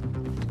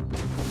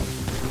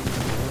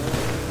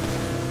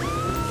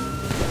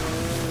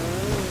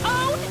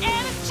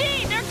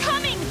 OMG! They're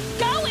coming!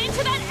 Go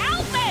into that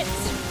outlet!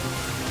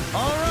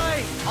 All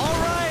right!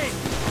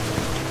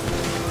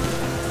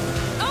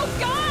 Oh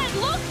God!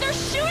 Look! They're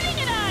shooting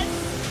at us!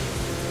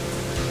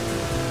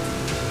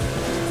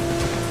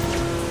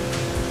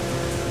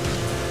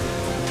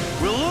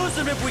 We'll lose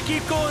them if we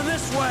keep going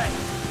this way.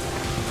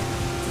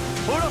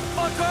 Who the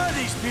fuck are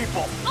these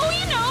people? Oh,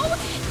 you know!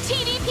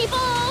 TV people,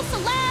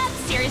 celebs,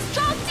 serious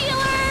drug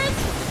dealers!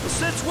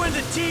 Since when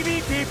did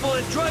TV people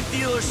and drug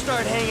dealers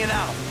start hanging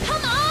out?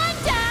 Come on,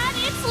 Dad!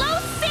 It's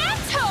Los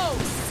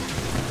Santos!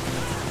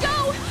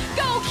 Go!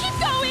 Keep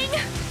going!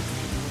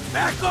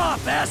 Back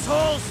off,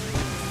 assholes!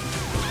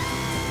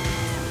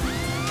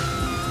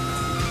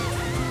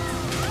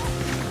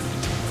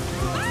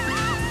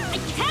 I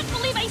can't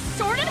believe I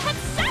sort of had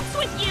sex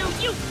with you,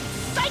 you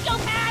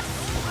psychopath!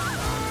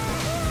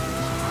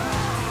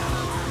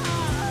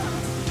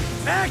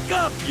 Back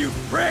up, you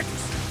pricks!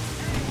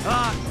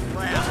 Ah,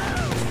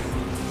 crap.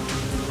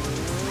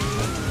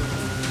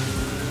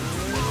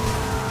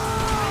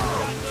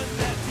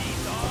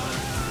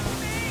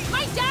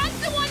 My dad's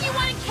the one you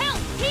want to kill!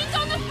 He's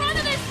on the front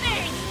of this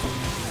thing!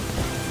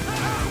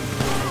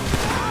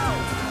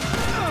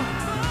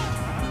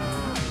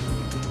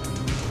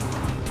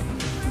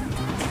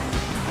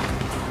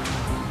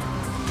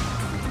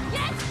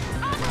 Get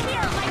up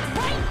here, like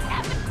right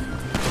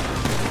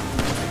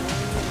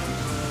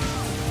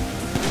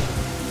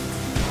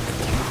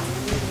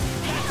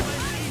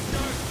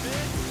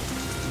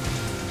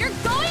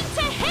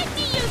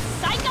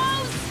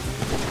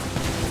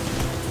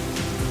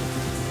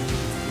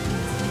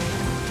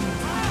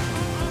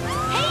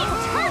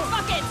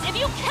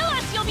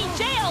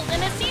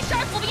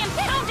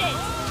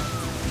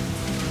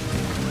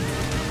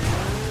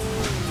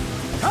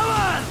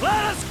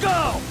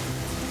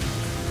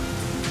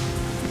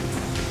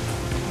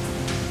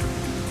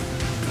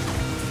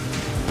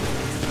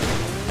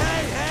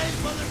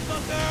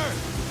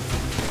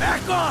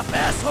Back off,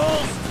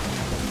 assholes!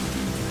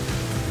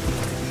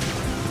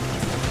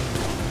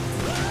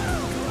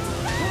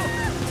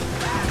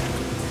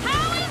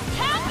 How is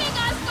tapping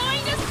us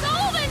going to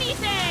solve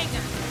anything?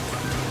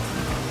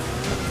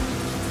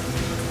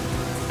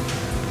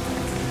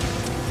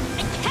 I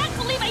can't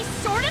believe I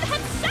sort of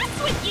had sex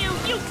with you,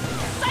 you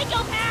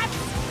psychopaths!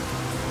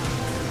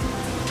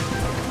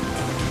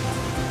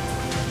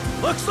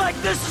 Looks like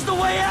this is the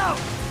way out!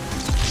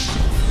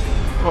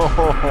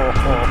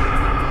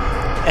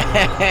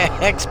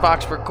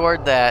 Xbox,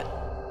 record that.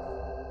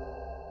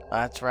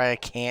 That's right, I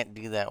can't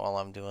do that while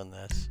I'm doing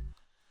this.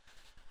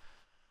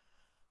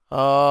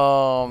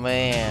 Oh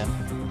man.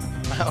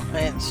 I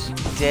went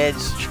dead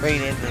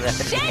straight into that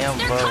damn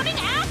They're boat. coming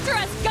after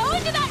us! Go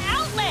into that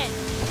outlet!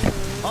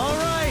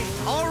 Alright,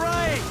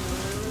 alright!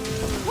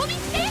 We'll be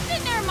safe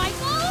in there,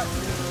 Michael!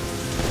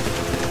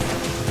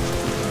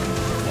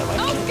 Yeah, my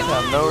Oh, kids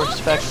God, have no look,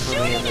 respect they're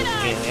for me in shooting this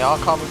at game. us. They all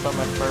call me by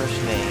my first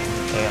name.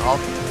 They all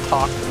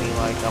talk to me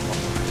like I'm a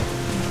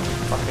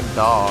fucking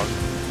dog.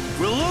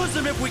 We'll lose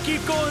them if we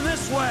keep going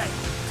this way!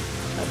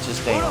 That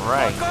just ain't Who the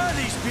right. fuck are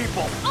these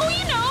people? Oh,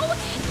 you know,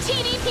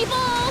 TV people,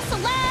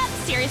 celebs,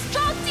 serious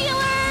drug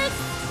dealers.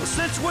 Well,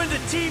 since when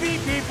did TV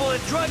people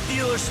and drug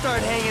dealers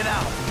start hanging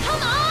out?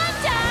 Come on,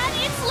 Dad,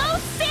 it's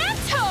Los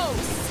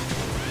Santos.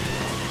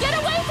 Get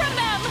away from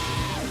them.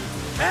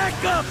 Back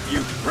up,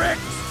 you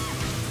pricks!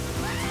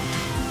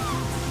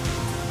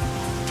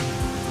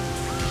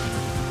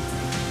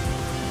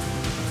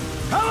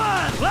 Come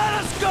on, let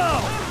us go!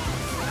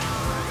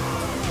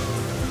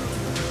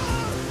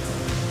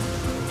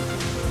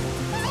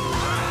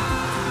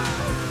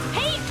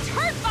 Hey,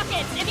 turd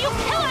buckets, if you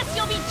kill us,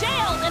 you'll be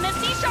jailed, and the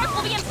sea shark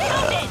will be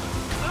impounded.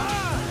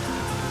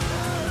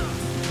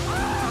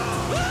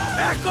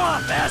 Back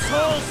off,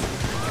 assholes!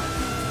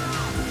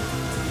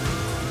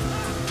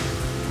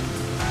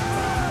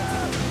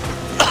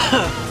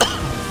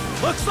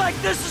 Looks like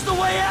this is the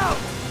way out!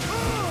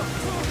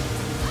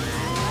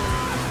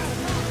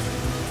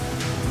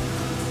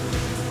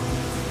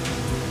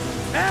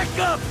 Back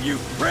up, you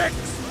pricks!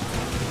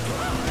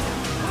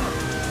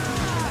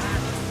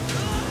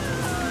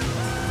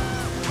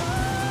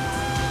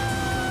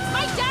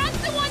 My dad's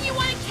the one you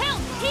want to kill.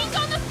 He's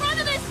on the front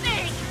of this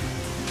thing.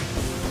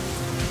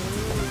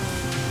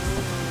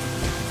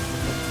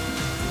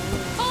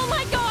 Oh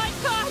my God,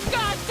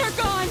 God, they're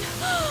gone.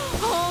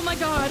 Oh my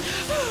God.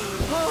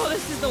 Oh,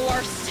 this is the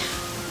worst.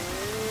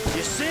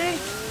 You see?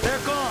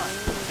 They're gone.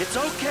 It's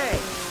okay.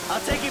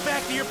 I'll take you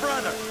back to your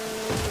brother.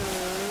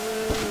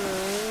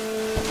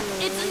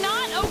 It's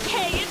not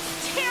okay.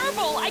 It's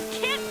terrible. I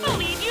can't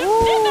believe you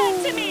did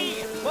that to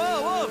me.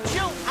 Whoa, whoa,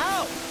 chill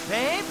out,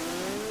 babe.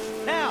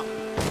 Now,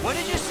 what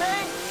did you say?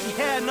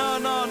 Yeah, no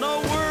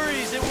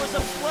worries. It was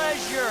a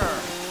pleasure.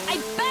 I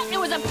bet it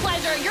was a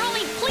pleasure. You're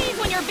only pleased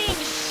when you're being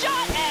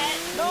shot at.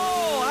 No,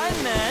 I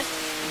meant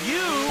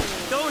you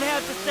don't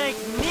have to thank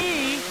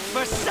me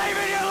for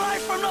saving your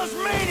life from those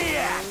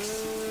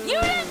maniacs. You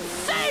didn't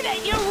say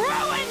that. You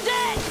ruined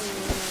it.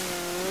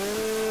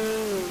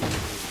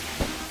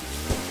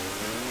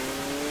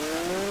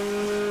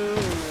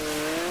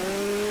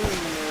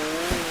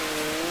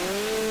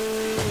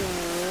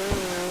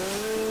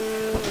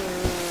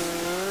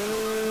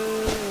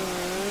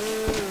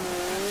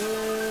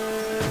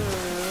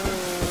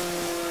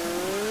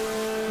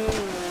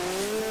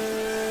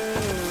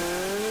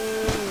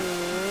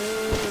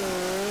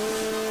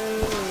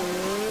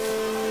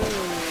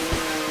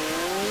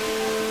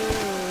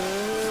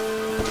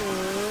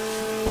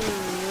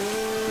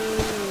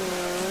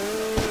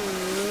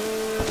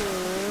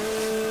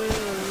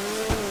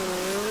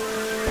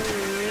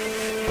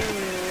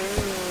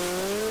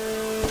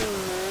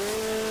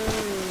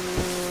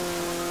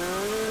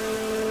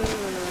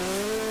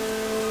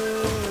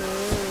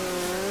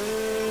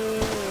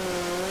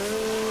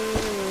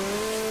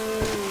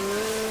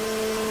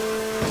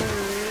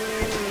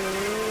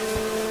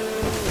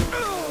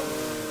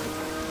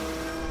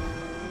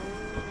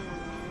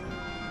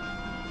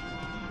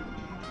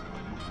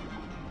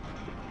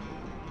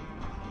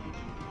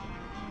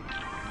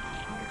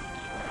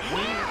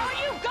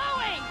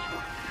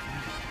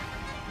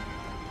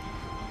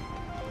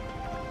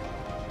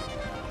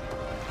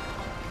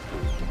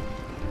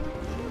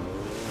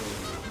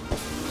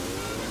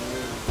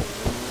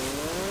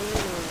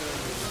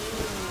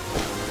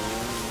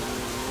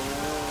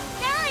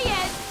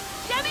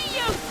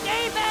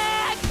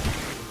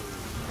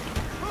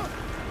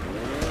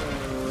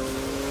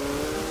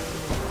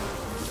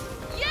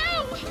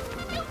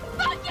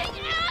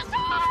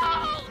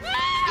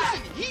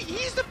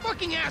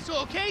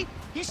 asshole, okay?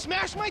 He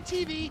smashed my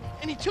TV,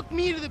 and he took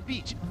me to the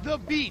beach. The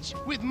beach,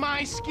 with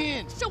my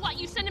skin. So what,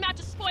 you sent him out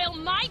to spoil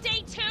my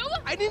day, too?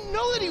 I didn't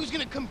know that he was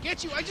gonna come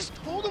get you. I just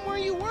told him where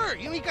you were.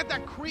 You know, he got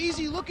that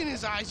crazy look in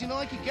his eyes, you know,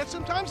 like he gets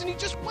sometimes, and he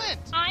just went.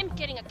 I'm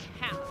getting a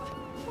cab.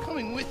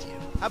 Coming with you.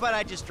 How about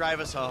I just drive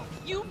us home?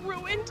 You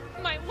ruined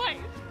my life.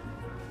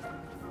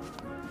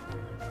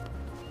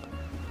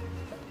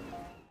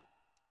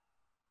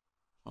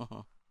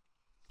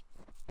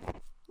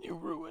 You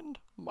ruined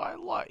my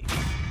life.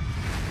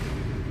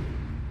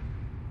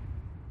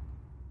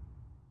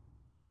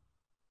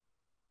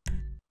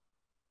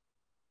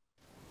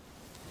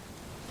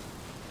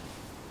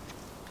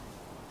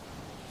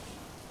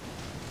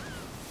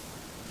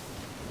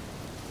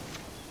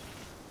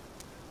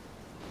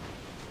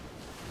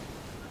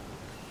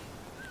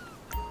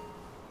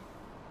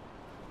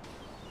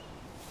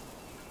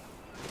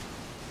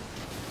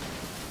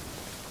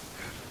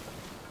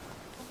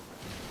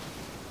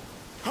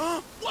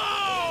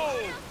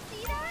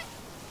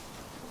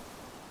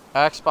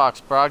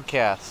 Xbox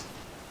broadcast.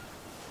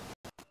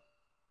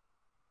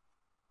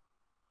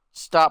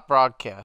 Stop broadcast.